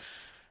spot.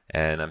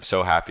 And I'm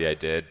so happy I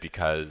did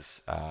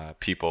because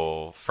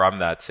people from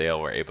that sale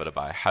were able to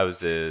buy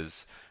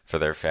houses for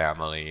their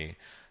family,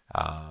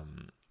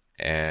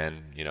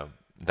 and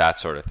that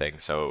sort of thing.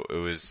 So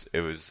it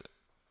was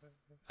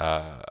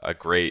a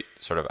great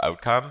sort of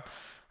outcome.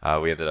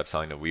 We ended up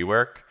selling to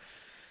WeWork.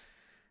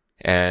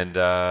 And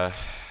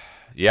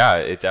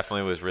it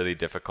definitely was really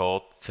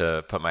difficult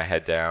to put my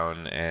head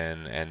down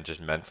and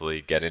just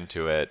mentally get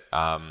into it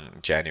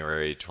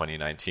January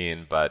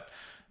 2019, but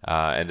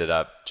ended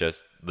up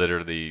just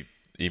literally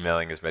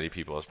emailing as many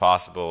people as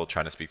possible,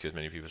 trying to speak to as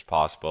many people as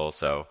possible.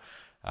 So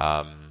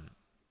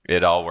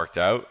it all worked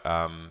out.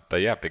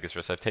 But yeah, biggest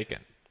risk I've taken.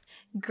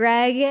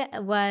 Greg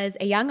was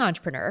a young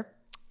entrepreneur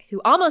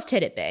who almost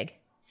hit it big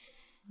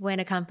when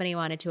a company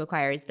wanted to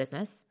acquire his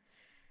business.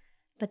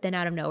 But then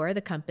out of nowhere,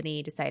 the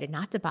company decided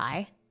not to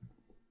buy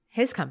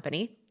his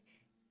company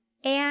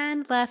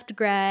and left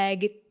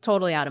Greg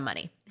totally out of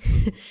money.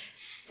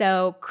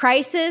 So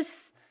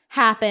crisis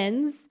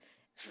happens,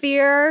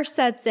 fear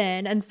sets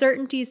in,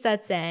 uncertainty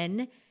sets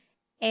in.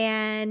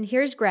 And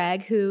here's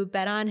Greg, who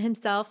bet on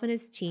himself and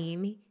his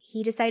team.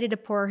 He decided to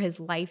pour his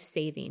life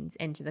savings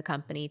into the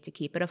company to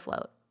keep it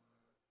afloat.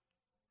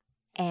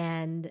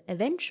 And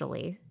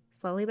eventually,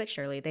 slowly but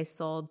surely, they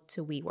sold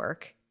to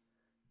WeWork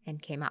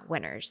and came out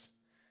winners.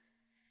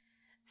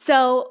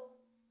 So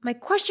my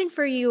question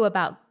for you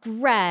about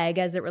Greg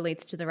as it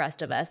relates to the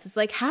rest of us is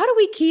like, how do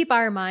we keep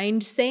our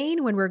mind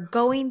sane when we're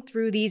going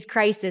through these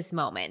crisis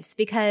moments?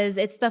 Because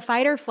it's the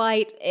fight or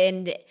flight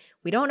and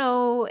We don't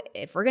know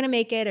if we're going to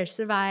make it or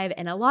survive.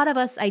 And a lot of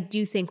us, I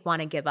do think,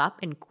 want to give up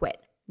and quit.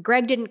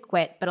 Greg didn't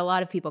quit, but a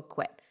lot of people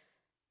quit.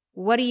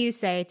 What do you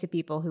say to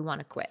people who want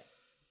to quit?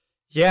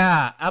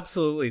 Yeah,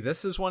 absolutely.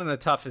 This is one of the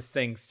toughest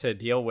things to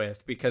deal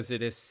with because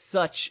it is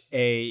such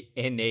a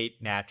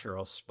innate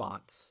natural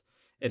response.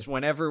 Is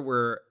whenever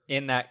we're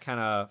in that kind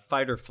of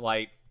fight or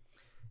flight,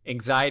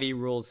 anxiety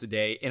rules the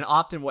day. And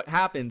often what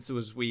happens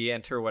is we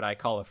enter what I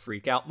call a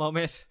freak out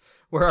moment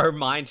where our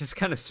mind just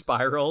kind of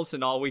spirals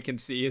and all we can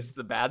see is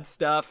the bad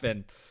stuff.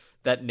 And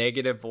that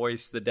negative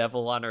voice, the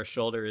devil on our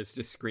shoulder, is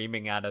just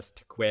screaming at us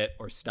to quit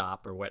or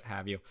stop or what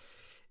have you.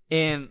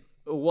 And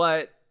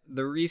what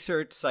the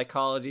research,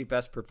 psychology,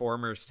 best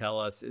performers tell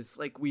us is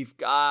like we've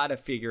got to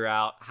figure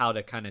out how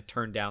to kind of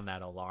turn down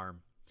that alarm.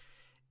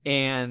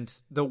 And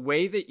the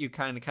way that you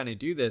kind of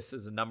do this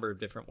is a number of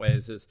different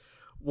ways. Is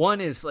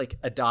one is like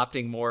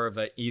adopting more of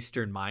an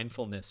Eastern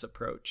mindfulness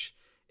approach.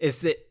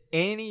 Is that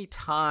any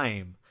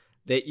time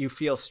that you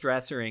feel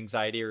stress or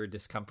anxiety or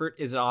discomfort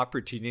is an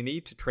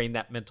opportunity to train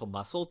that mental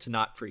muscle to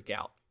not freak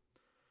out.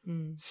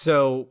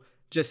 So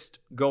just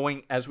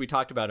going, as we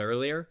talked about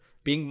earlier,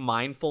 being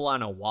mindful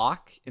on a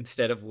walk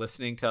instead of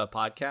listening to a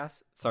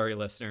podcast. Sorry,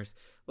 listeners.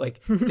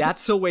 Like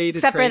that's a way to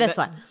except train for this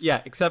that, one.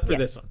 Yeah, except for Yes.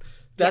 this one.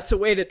 That's a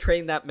way to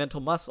train that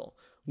mental muscle.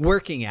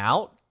 Working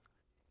out,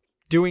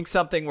 doing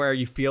something where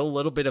you feel a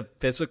little bit of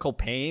physical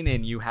pain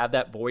and you have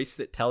that voice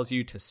that tells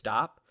you to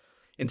stop.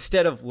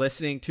 Instead of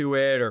listening to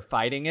it or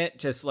fighting it,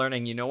 just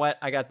learning, you know what?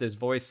 I got this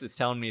voice that's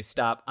telling me to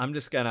stop. I'm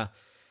just going to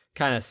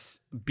kind of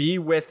be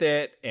with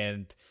it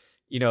and,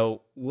 you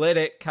know, let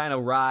it kind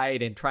of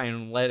ride and try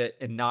and let it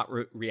and not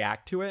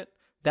react to it.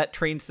 That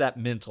trains that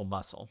mental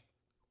muscle.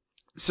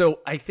 So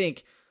I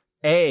think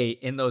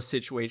in those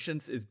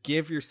situations is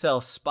give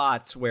yourself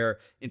spots where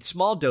in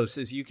small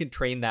doses you can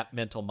train that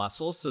mental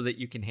muscle so that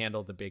you can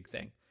handle the big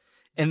thing.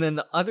 And then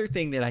the other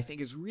thing that I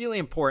think is really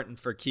important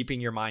for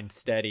keeping your mind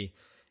steady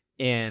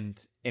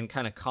and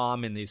kind of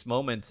calm in these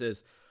moments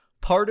is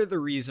part of the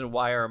reason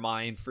why our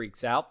mind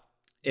freaks out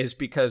is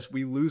because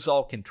we lose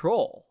all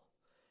control.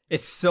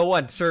 It's so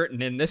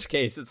uncertain. In this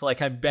case, it's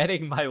like I'm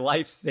betting my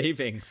life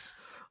savings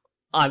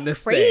on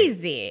this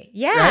Crazy. thing.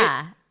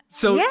 Yeah. Right?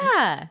 So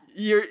yeah.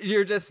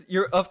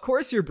 you're of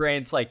course your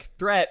brain's like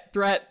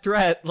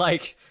threat,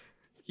 like,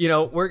 you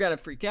know, we're going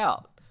to freak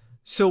out.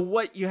 So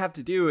what you have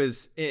to do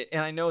is,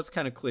 and I know it's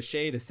kind of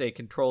cliche to say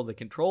control the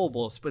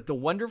controllables, but the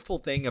wonderful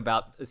thing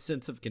about a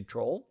sense of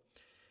control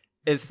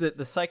is that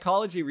the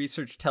psychology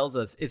research tells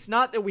us it's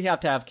not that we have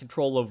to have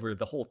control over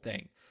the whole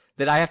thing,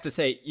 that I have to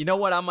say, you know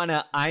what,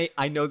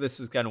 I know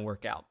this is going to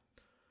work out.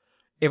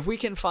 If we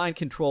can find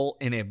control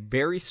in a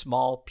very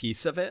small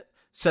piece of it,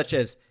 such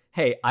as,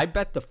 hey, I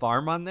bet the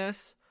farm on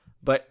this,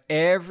 but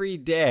every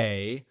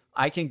day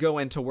I can go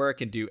into work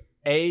and do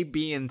A,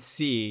 B, and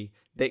C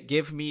that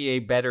give me a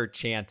better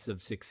chance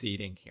of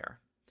succeeding here.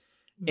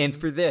 And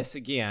for this,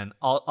 again,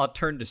 I'll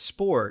turn to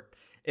sport,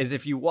 is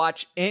if you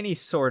watch any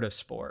sort of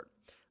sport,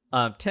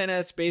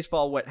 tennis,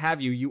 baseball, what have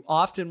you, you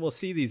often will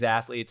see these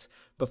athletes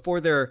before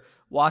they're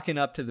walking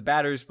up to the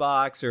batter's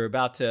box or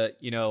about to,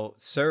 you know,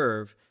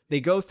 serve,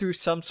 they go through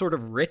some sort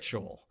of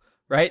ritual,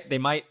 right? They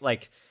might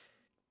like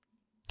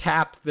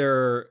tap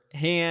their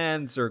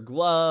hands or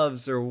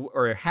gloves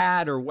or a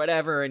hat or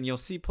whatever, and you'll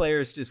see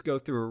players just go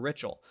through a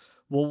ritual.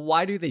 Well,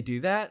 why do they do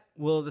that?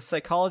 Well, the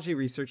psychology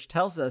research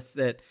tells us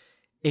that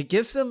it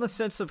gives them a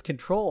sense of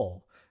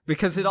control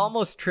because it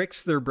almost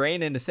tricks their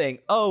brain into saying,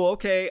 oh,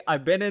 okay,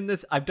 I've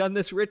done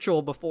this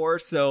ritual before.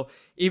 So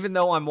even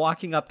though I'm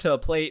walking up to a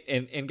plate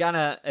and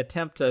gonna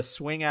attempt to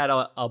swing at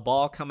a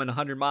ball coming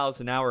 100 miles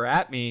an hour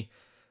at me,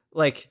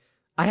 like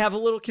I have a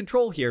little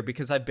control here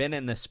because I've been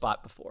in this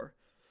spot before.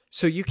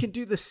 So you can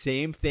do the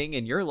same thing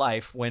in your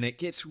life when it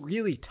gets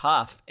really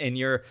tough and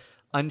you're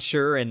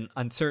unsure and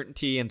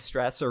uncertainty and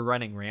stress are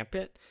running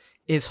rampant,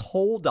 is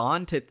hold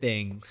on to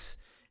things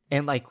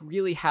and like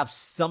really have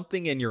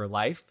something in your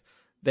life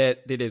that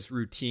is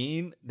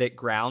routine, that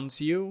grounds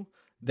you,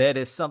 that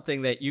is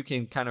something that you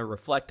can kind of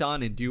reflect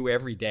on and do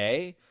every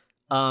day,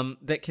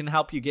 that can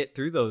help you get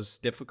through those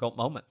difficult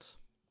moments.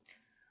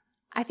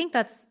 I think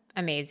that's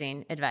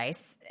amazing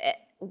advice.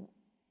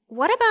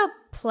 What about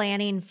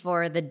planning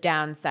for the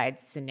downside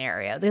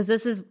scenario?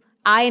 Because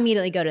I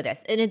immediately go to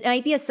this. And it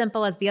might be as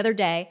simple as the other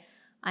day,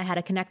 I had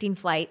a connecting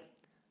flight.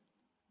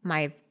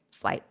 My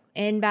flight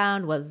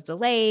inbound was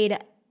delayed,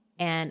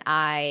 and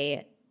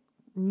I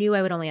knew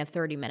I would only have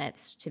 30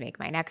 minutes to make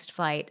my next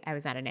flight. I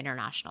was at an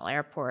international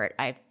airport.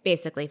 I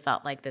basically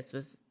felt like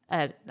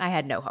I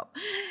had no hope.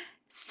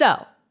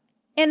 So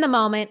in the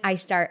moment, I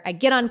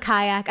get on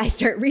Kayak, I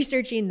start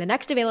researching the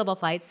next available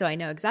flights so I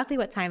know exactly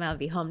what time I'll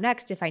be home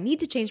next, if I need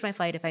to change my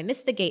flight, if I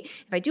miss the gate,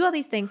 if I do all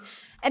these things.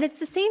 And it's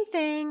the same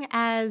thing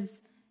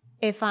as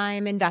if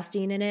I'm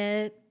investing in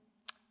a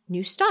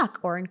new stock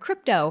or in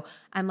crypto.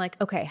 I'm like,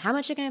 okay, how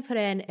much am I going to put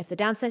in? If the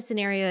downside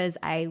scenario is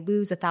I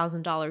lose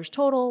 $1,000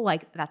 total,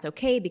 like that's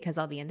okay because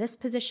I'll be in this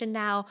position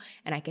now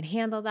and I can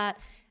handle that.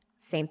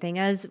 Same thing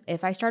as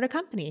if I start a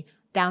company.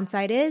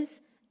 Downside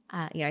is,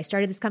 I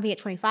started this company at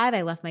 25.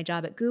 I left my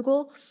job at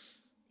Google.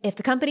 If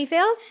the company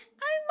fails,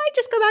 I might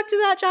just go back to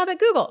that job at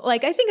Google.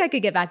 Like, I think I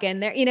could get back in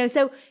there,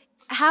 so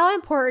how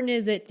important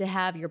is it to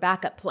have your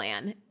backup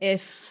plan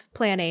if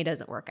plan A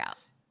doesn't work out?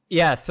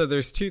 Yeah, so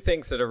there's two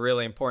things that are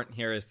really important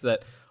here is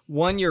that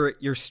one,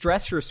 your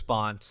stress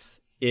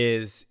response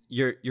is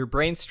your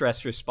brain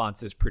stress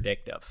response is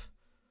predictive.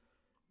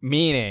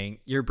 Meaning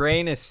your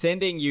brain is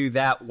sending you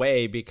that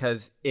way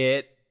because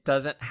it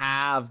doesn't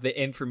have the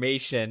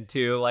information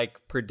to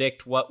like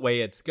predict what way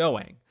it's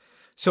going.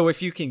 So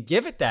if you can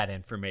give it that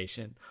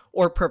information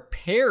or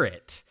prepare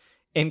it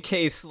in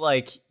case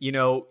like,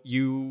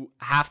 you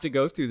have to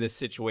go through this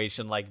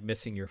situation like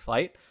missing your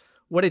flight,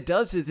 what it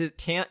does is it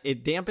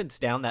dampens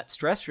down that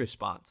stress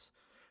response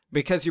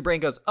because your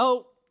brain goes,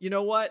 oh, you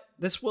know what?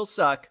 This will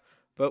suck,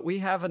 but we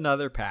have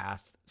another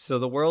path. So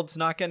the world's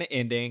not going to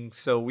ending,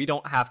 so we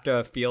don't have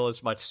to feel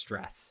as much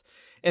stress.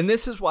 And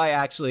this is why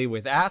actually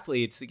with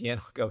athletes, again,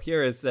 I'll go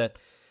here, is that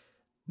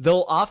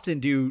they'll often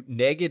do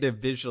negative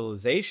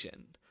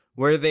visualization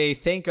where they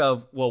think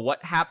of, well,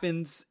 what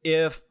happens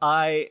if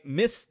I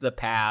miss the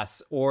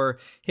pass or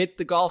hit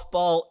the golf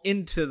ball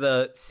into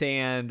the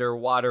sand or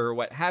water or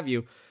what have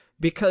you?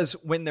 Because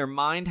when their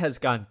mind has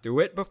gone through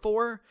it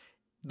before,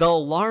 the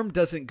alarm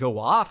doesn't go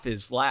off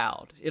as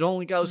loud. It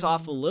only goes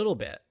off a little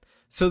bit.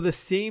 So the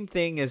same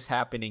thing is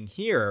happening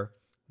here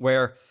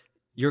where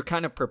you're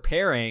kind of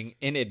preparing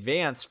in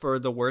advance for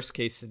the worst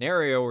case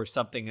scenario or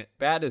something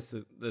bad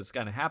that's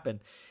going to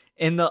happen.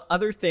 And the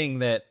other thing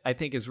that I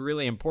think is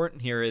really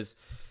important here is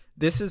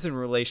this is in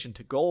relation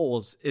to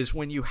goals, is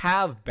when you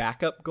have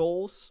backup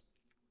goals,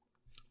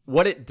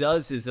 what it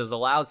does is it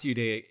allows you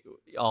to,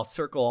 I'll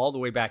circle all the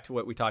way back to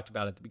what we talked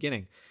about at the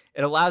beginning.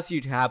 It allows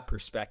you to have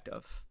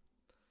perspective.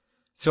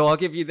 So I'll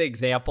give you the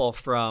example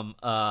from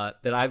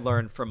that I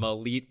learned from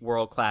elite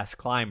world-class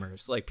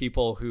climbers, like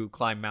people who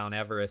climb Mount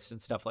Everest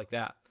and stuff like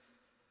that.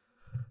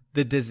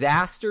 The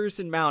disasters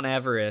in Mount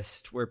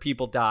Everest where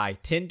people die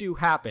tend to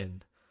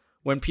happen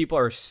when people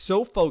are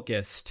so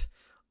focused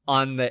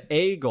on the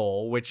A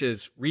goal, which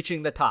is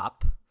reaching the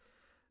top,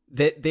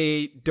 that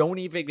they don't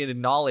even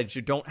acknowledge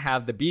or don't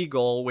have the B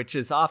goal, which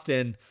is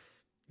often,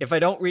 if I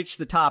don't reach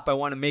the top, I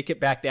want to make it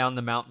back down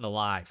the mountain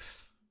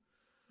alive.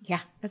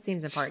 Yeah, that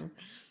seems important.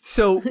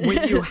 So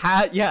when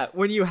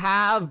you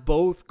have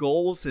both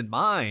goals in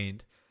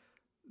mind,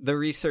 the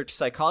research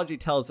psychology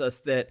tells us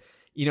that,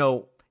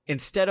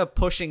 instead of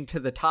pushing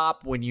to the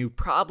top when you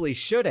probably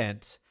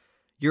shouldn't,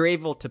 you're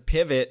able to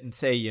pivot and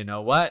say, you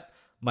know what,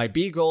 my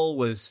B goal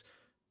was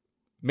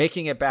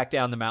making it back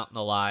down the mountain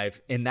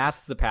alive, and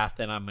that's the path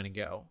that I'm going to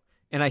go.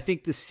 And I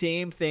think the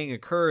same thing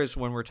occurs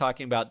when we're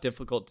talking about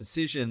difficult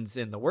decisions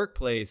in the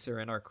workplace or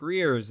in our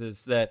careers,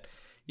 is that,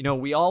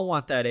 we all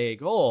want that A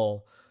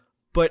goal,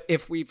 but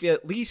if we've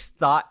at least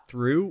thought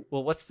through,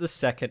 well, what's the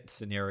second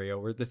scenario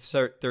or the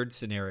third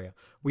scenario?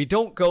 We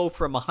don't go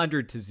from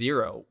 100 to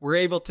 0. We're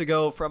able to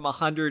go from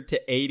 100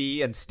 to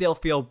 80 and still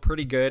feel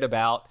pretty good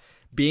about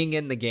being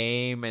in the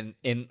game,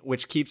 and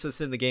which keeps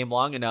us in the game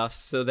long enough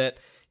so that,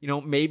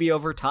 maybe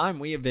over time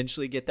we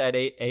eventually get that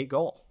A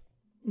goal.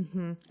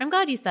 Mm-hmm. I'm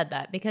glad you said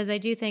that, because I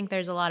do think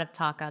there's a lot of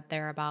talk out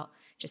there about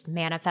just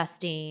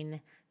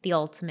manifesting the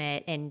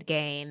ultimate end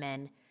game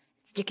and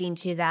sticking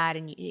to that.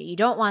 And you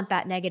don't want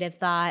that negative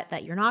thought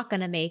that you're not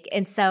going to make.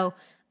 And so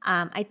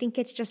I think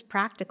it's just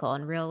practical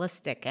and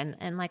realistic.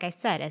 And like I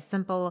said, as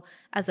simple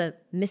as a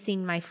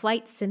missing my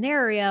flight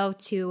scenario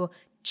to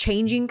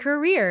changing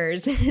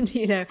careers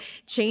and,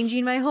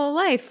 changing my whole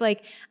life.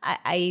 Like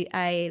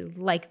I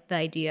like the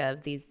idea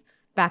of these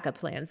backup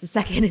plans, the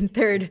second and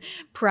third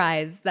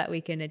prize that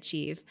we can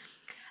achieve.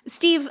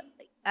 Steve,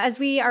 as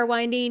we are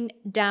winding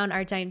down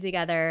our time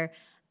together,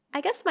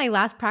 I guess my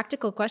last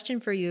practical question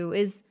for you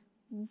is,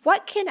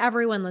 what can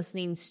everyone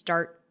listening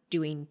start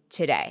doing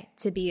today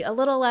to be a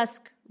little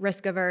less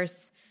risk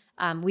averse?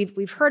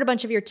 We've heard a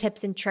bunch of your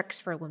tips and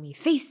tricks for when we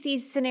face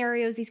these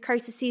scenarios, these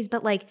crises,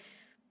 but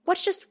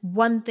what's just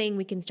one thing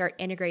we can start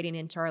integrating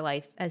into our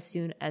life as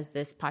soon as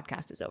this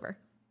podcast is over?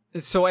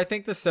 So I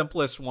think the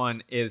simplest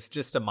one is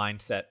just a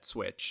mindset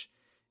switch,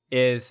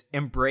 is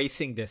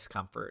embracing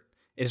discomfort.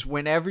 Is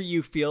whenever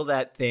you feel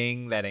that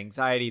thing, that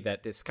anxiety,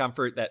 that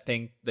discomfort, that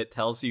thing that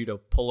tells you to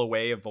pull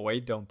away,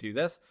 avoid, don't do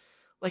this,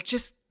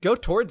 just go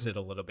towards it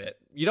a little bit.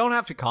 You don't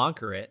have to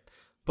conquer it,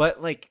 but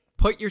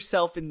put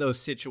yourself in those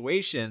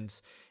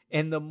situations.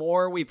 And the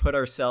more we put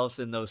ourselves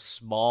in those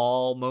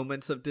small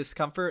moments of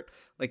discomfort,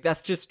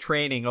 that's just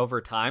training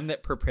over time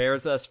that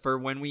prepares us for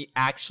when we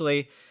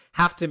actually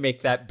have to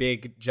make that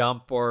big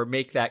jump or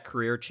make that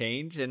career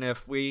change. And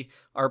if we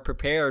are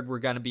prepared, we're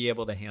going to be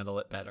able to handle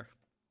it better.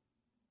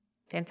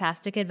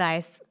 Fantastic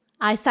advice.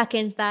 I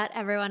second that,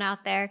 everyone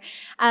out there.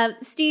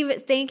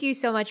 Steve, thank you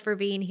so much for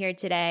being here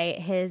today.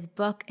 His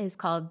book is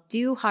called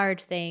Do Hard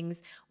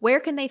Things. Where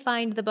can they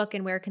find the book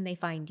and where can they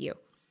find you?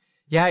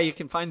 Yeah, you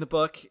can find the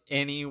book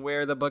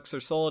anywhere the books are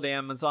sold,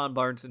 Amazon,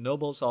 Barnes &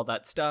 Nobles, all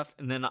that stuff.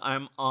 And then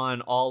I'm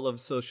on all of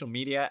social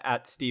media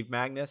at Steve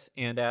Magness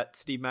and at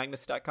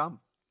stevemagness.com.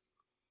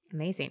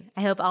 Amazing.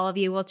 I hope all of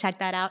you will check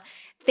that out.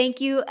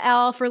 Thank you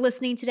all for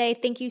listening today.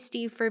 Thank you,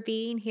 Steve, for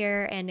being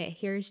here. And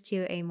here's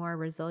to a more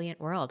resilient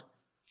world.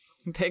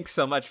 Thanks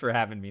so much for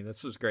having me.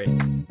 This was great.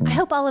 I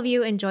hope all of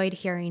you enjoyed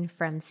hearing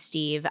from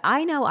Steve.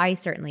 I know I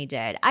certainly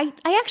did. I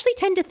actually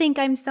tend to think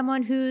I'm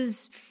someone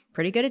who's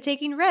pretty good at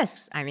taking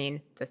risks. I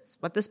mean, that's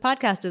what this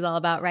podcast is all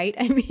about, right?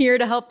 I'm here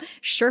to help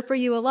Sherpa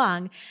you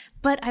along.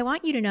 But I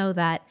want you to know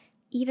that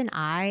even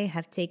I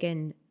have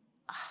taken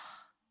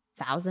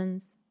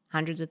thousands,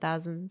 hundreds of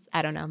thousands,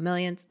 I don't know,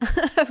 millions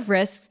of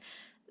risks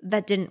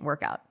that didn't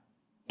work out,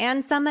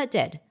 and some that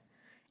did.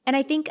 And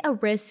I think a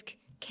risk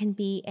can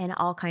be in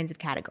all kinds of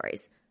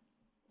categories.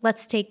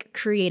 Let's take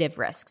creative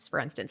risks, for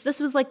instance. This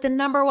was like the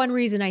number one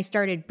reason I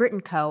started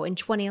Brit & Co. in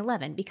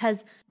 2011,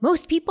 because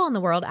most people in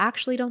the world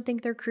actually don't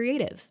think they're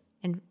creative.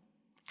 And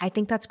I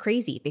think that's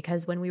crazy,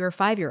 because when we were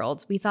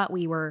 5-year-olds, we thought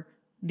we were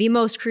the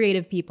most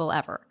creative people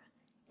ever.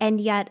 And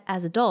yet,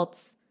 as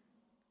adults,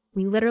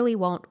 we literally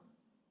won't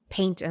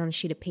paint on a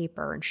sheet of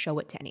paper and show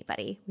it to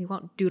anybody. We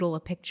won't doodle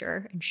a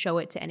picture and show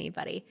it to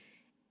anybody.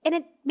 And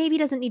it maybe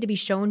doesn't need to be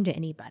shown to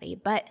anybody,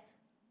 but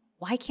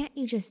why can't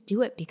you just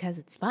do it because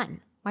it's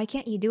fun? Why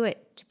can't you do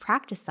it to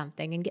practice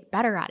something and get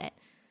better at it?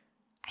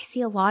 I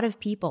see a lot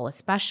of people,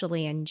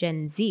 especially in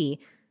Gen Z,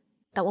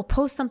 that will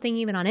post something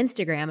even on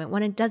Instagram, and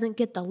when it doesn't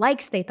get the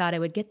likes they thought it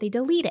would get, they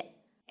delete it.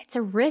 It's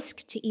a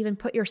risk to even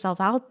put yourself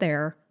out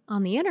there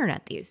on the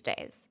internet these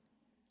days.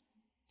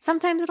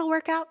 Sometimes it'll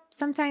work out,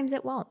 sometimes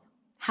it won't.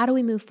 How do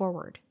we move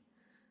forward?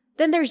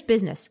 Then there's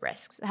business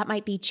risks. That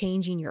might be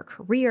changing your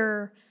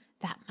career.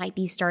 That might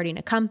be starting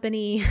a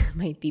company,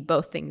 might be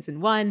both things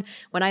in one.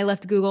 When I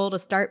left Google to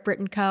start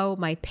Brit & Co.,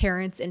 my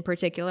parents in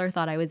particular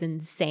thought I was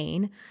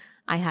insane.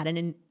 I had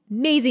an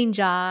amazing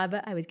job.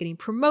 I was getting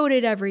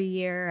promoted every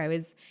year. I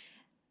was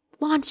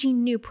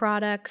launching new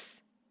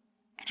products,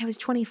 and I was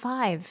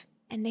 25.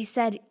 And they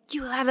said,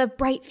 "You have a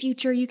bright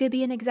future. You could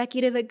be an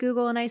executive at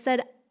Google." And I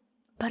said,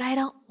 "But I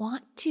don't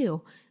want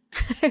to."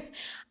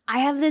 I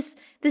have this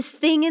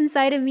thing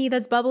inside of me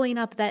that's bubbling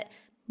up that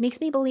makes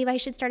me believe I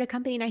should start a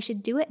company, and I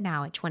should do it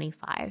now at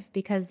 25,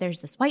 because there's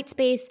this white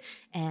space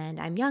and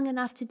I'm young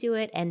enough to do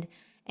it. And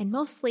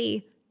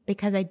mostly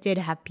because I did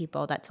have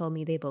people that told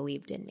me they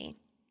believed in me.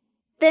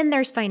 Then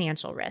there's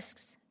financial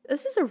risks.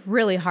 This is a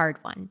really hard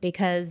one,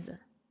 because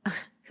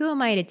who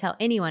am I to tell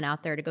anyone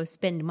out there to go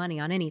spend money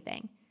on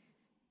anything?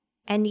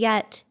 And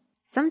yet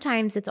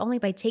sometimes it's only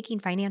by taking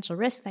financial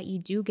risks that you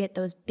do get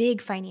those big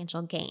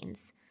financial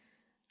gains.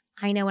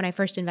 I know when I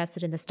first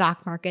invested in the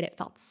stock market, it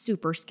felt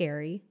super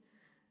scary.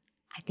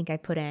 I think I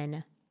put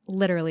in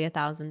literally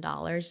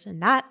 $1,000,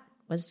 and that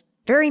was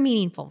very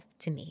meaningful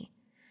to me.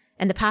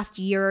 And the past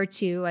year or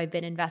two, I've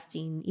been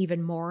investing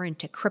even more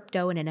into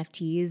crypto and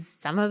NFTs.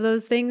 Some of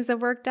those things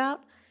have worked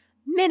out.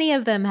 Many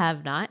of them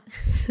have not.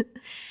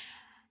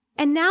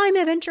 And now I'm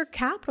a venture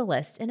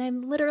capitalist, and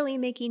I'm literally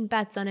making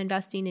bets on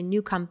investing in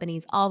new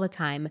companies all the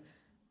time.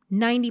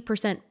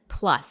 90%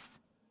 plus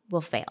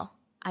will fail.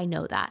 I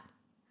know that.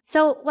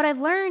 So what I've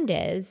learned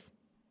is,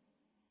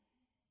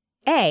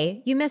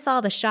 A, you miss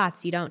all the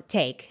shots you don't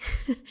take.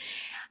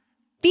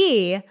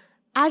 B,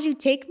 as you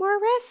take more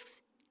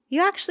risks,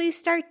 you actually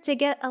start to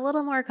get a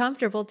little more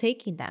comfortable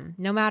taking them,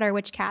 no matter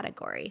which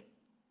category.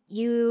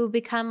 You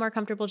become more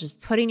comfortable just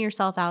putting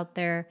yourself out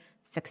there,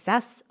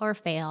 success or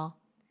fail.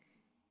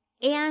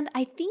 And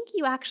I think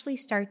you actually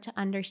start to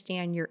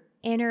understand your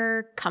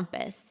inner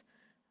compass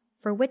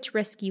for which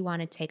risk you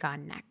want to take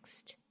on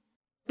next.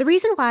 The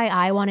reason why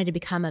I wanted to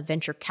become a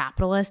venture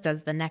capitalist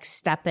as the next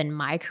step in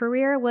my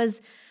career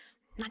was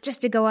not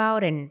just to go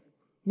out and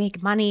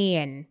make money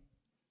and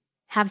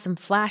have some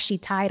flashy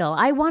title.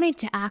 I wanted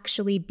to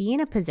actually be in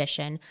a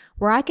position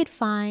where I could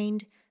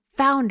find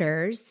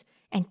founders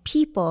and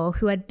people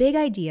who had big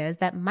ideas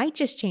that might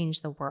just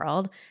change the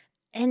world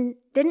and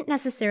didn't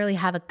necessarily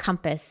have a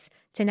compass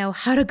to know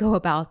how to go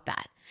about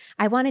that.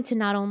 I wanted to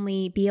not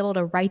only be able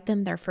to write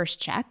them their first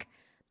check,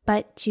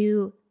 but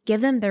to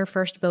give them their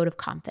first vote of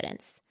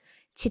confidence,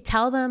 to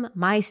tell them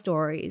my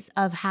stories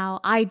of how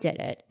I did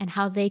it and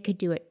how they could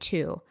do it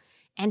too,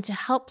 and to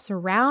help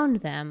surround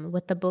them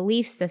with the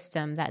belief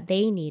system that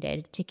they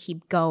needed to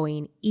keep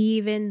going,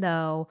 even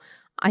though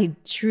I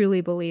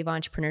truly believe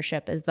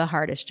entrepreneurship is the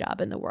hardest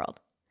job in the world.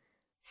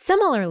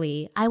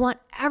 Similarly, I want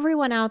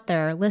everyone out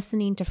there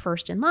listening to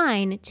First in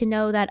Line to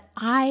know that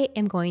I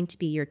am going to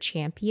be your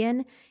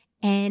champion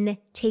in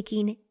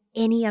taking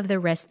any of the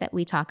risks that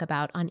we talk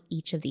about on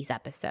each of these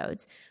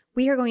episodes.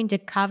 We are going to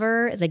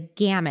cover the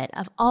gamut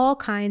of all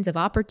kinds of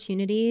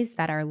opportunities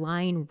that are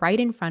lying right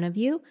in front of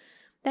you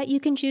that you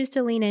can choose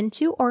to lean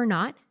into or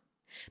not.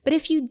 But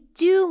if you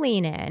do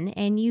lean in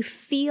and you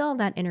feel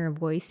that inner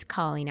voice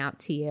calling out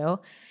to you,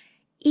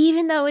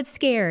 even though it's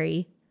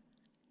scary,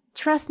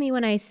 trust me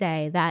when I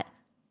say that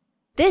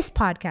this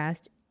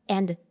podcast,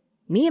 and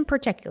me in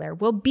particular,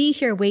 will be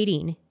here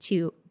waiting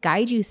to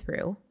guide you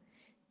through,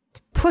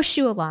 to push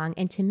you along,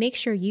 and to make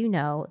sure you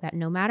know that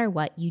no matter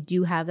what, you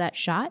do have that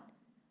shot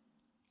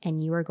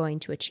and you are going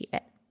to achieve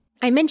it.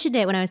 I mentioned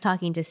it when I was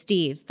talking to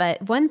Steve,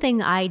 but one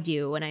thing I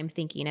do when I'm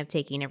thinking of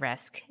taking a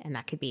risk, and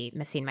that could be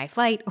missing my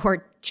flight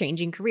or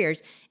changing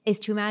careers, is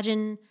to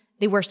imagine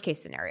the worst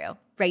case scenario,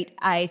 right?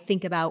 I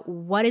think about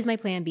what is my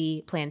plan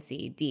B, plan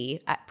C,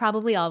 D,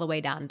 probably all the way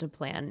down to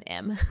plan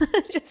M,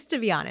 just to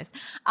be honest.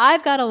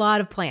 I've got a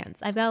lot of plans.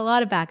 I've got a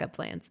lot of backup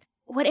plans.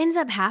 What ends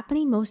up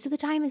happening most of the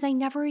time is I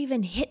never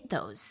even hit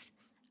those.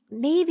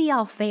 Maybe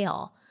I'll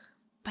fail,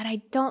 but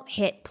I don't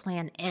hit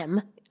plan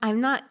M.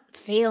 I'm not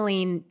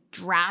failing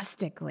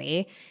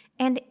drastically.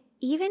 And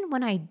even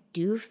when I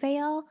do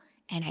fail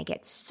and I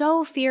get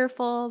so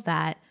fearful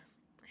that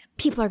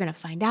people are going to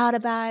find out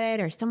about it,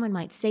 or someone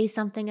might say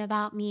something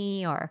about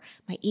me, or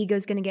my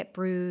ego's going to get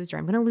bruised, or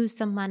I'm going to lose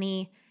some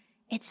money,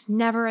 it's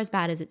never as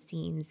bad as it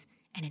seems,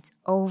 and it's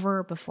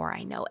over before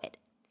I know it.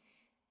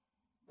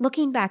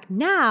 Looking back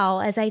now,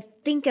 as I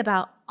think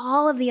about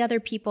all of the other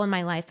people in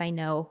my life I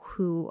know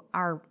who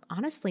are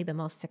honestly the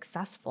most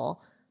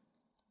successful,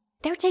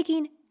 they're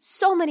taking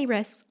so many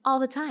risks all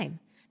the time.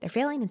 They're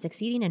failing and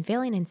succeeding and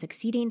failing and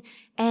succeeding.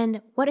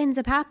 And what ends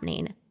up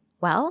happening?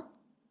 Well,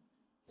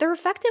 they're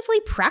effectively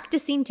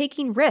practicing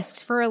taking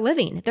risks for a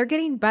living. They're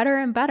getting better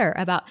and better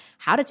about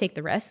how to take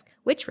the risk,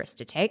 which risk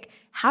to take,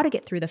 how to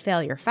get through the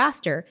failure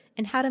faster,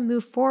 and how to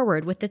move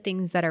forward with the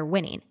things that are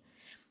winning.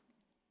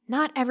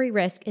 Not every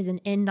risk is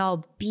an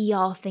end-all,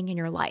 be-all thing in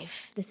your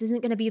life. This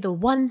isn't going to be the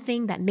one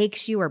thing that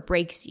makes you or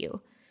breaks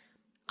you.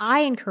 I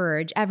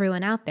encourage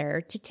everyone out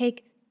there to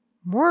take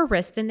more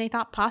risk than they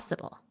thought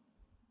possible.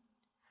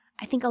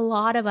 I think a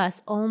lot of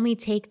us only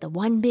take the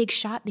one big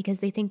shot because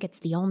they think it's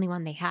the only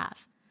one they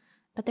have.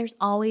 But there's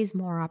always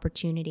more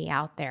opportunity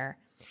out there.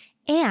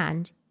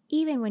 And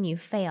even when you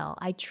fail,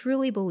 I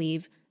truly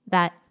believe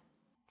that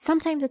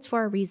sometimes it's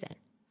for a reason.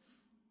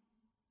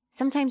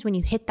 Sometimes when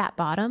you hit that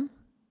bottom,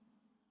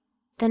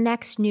 the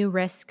next new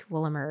risk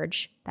will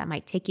emerge that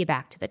might take you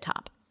back to the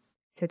top.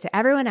 So to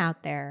everyone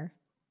out there,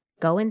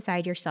 go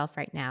inside yourself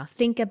right now.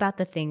 Think about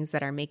the things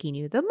that are making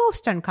you the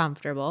most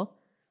uncomfortable.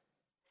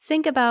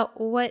 Think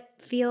about what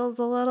feels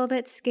a little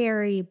bit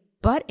scary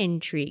but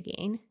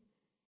intriguing.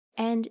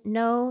 And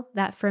know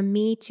that from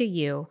me to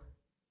you,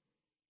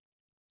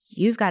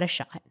 you've got a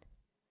shot.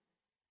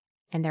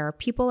 And there are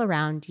people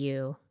around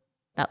you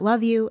that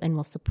love you and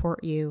will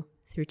support you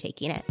through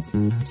taking it.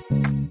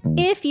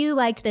 If you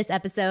liked this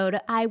episode,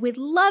 I would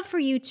love for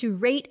you to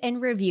rate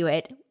and review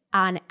it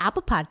on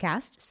Apple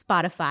Podcasts,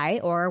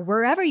 Spotify, or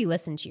wherever you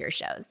listen to your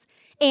shows.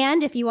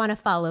 And if you want to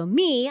follow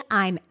me,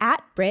 I'm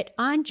at Brit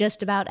on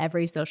just about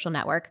every social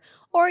network,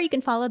 or you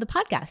can follow the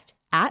podcast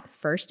at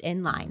First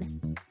in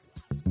Line.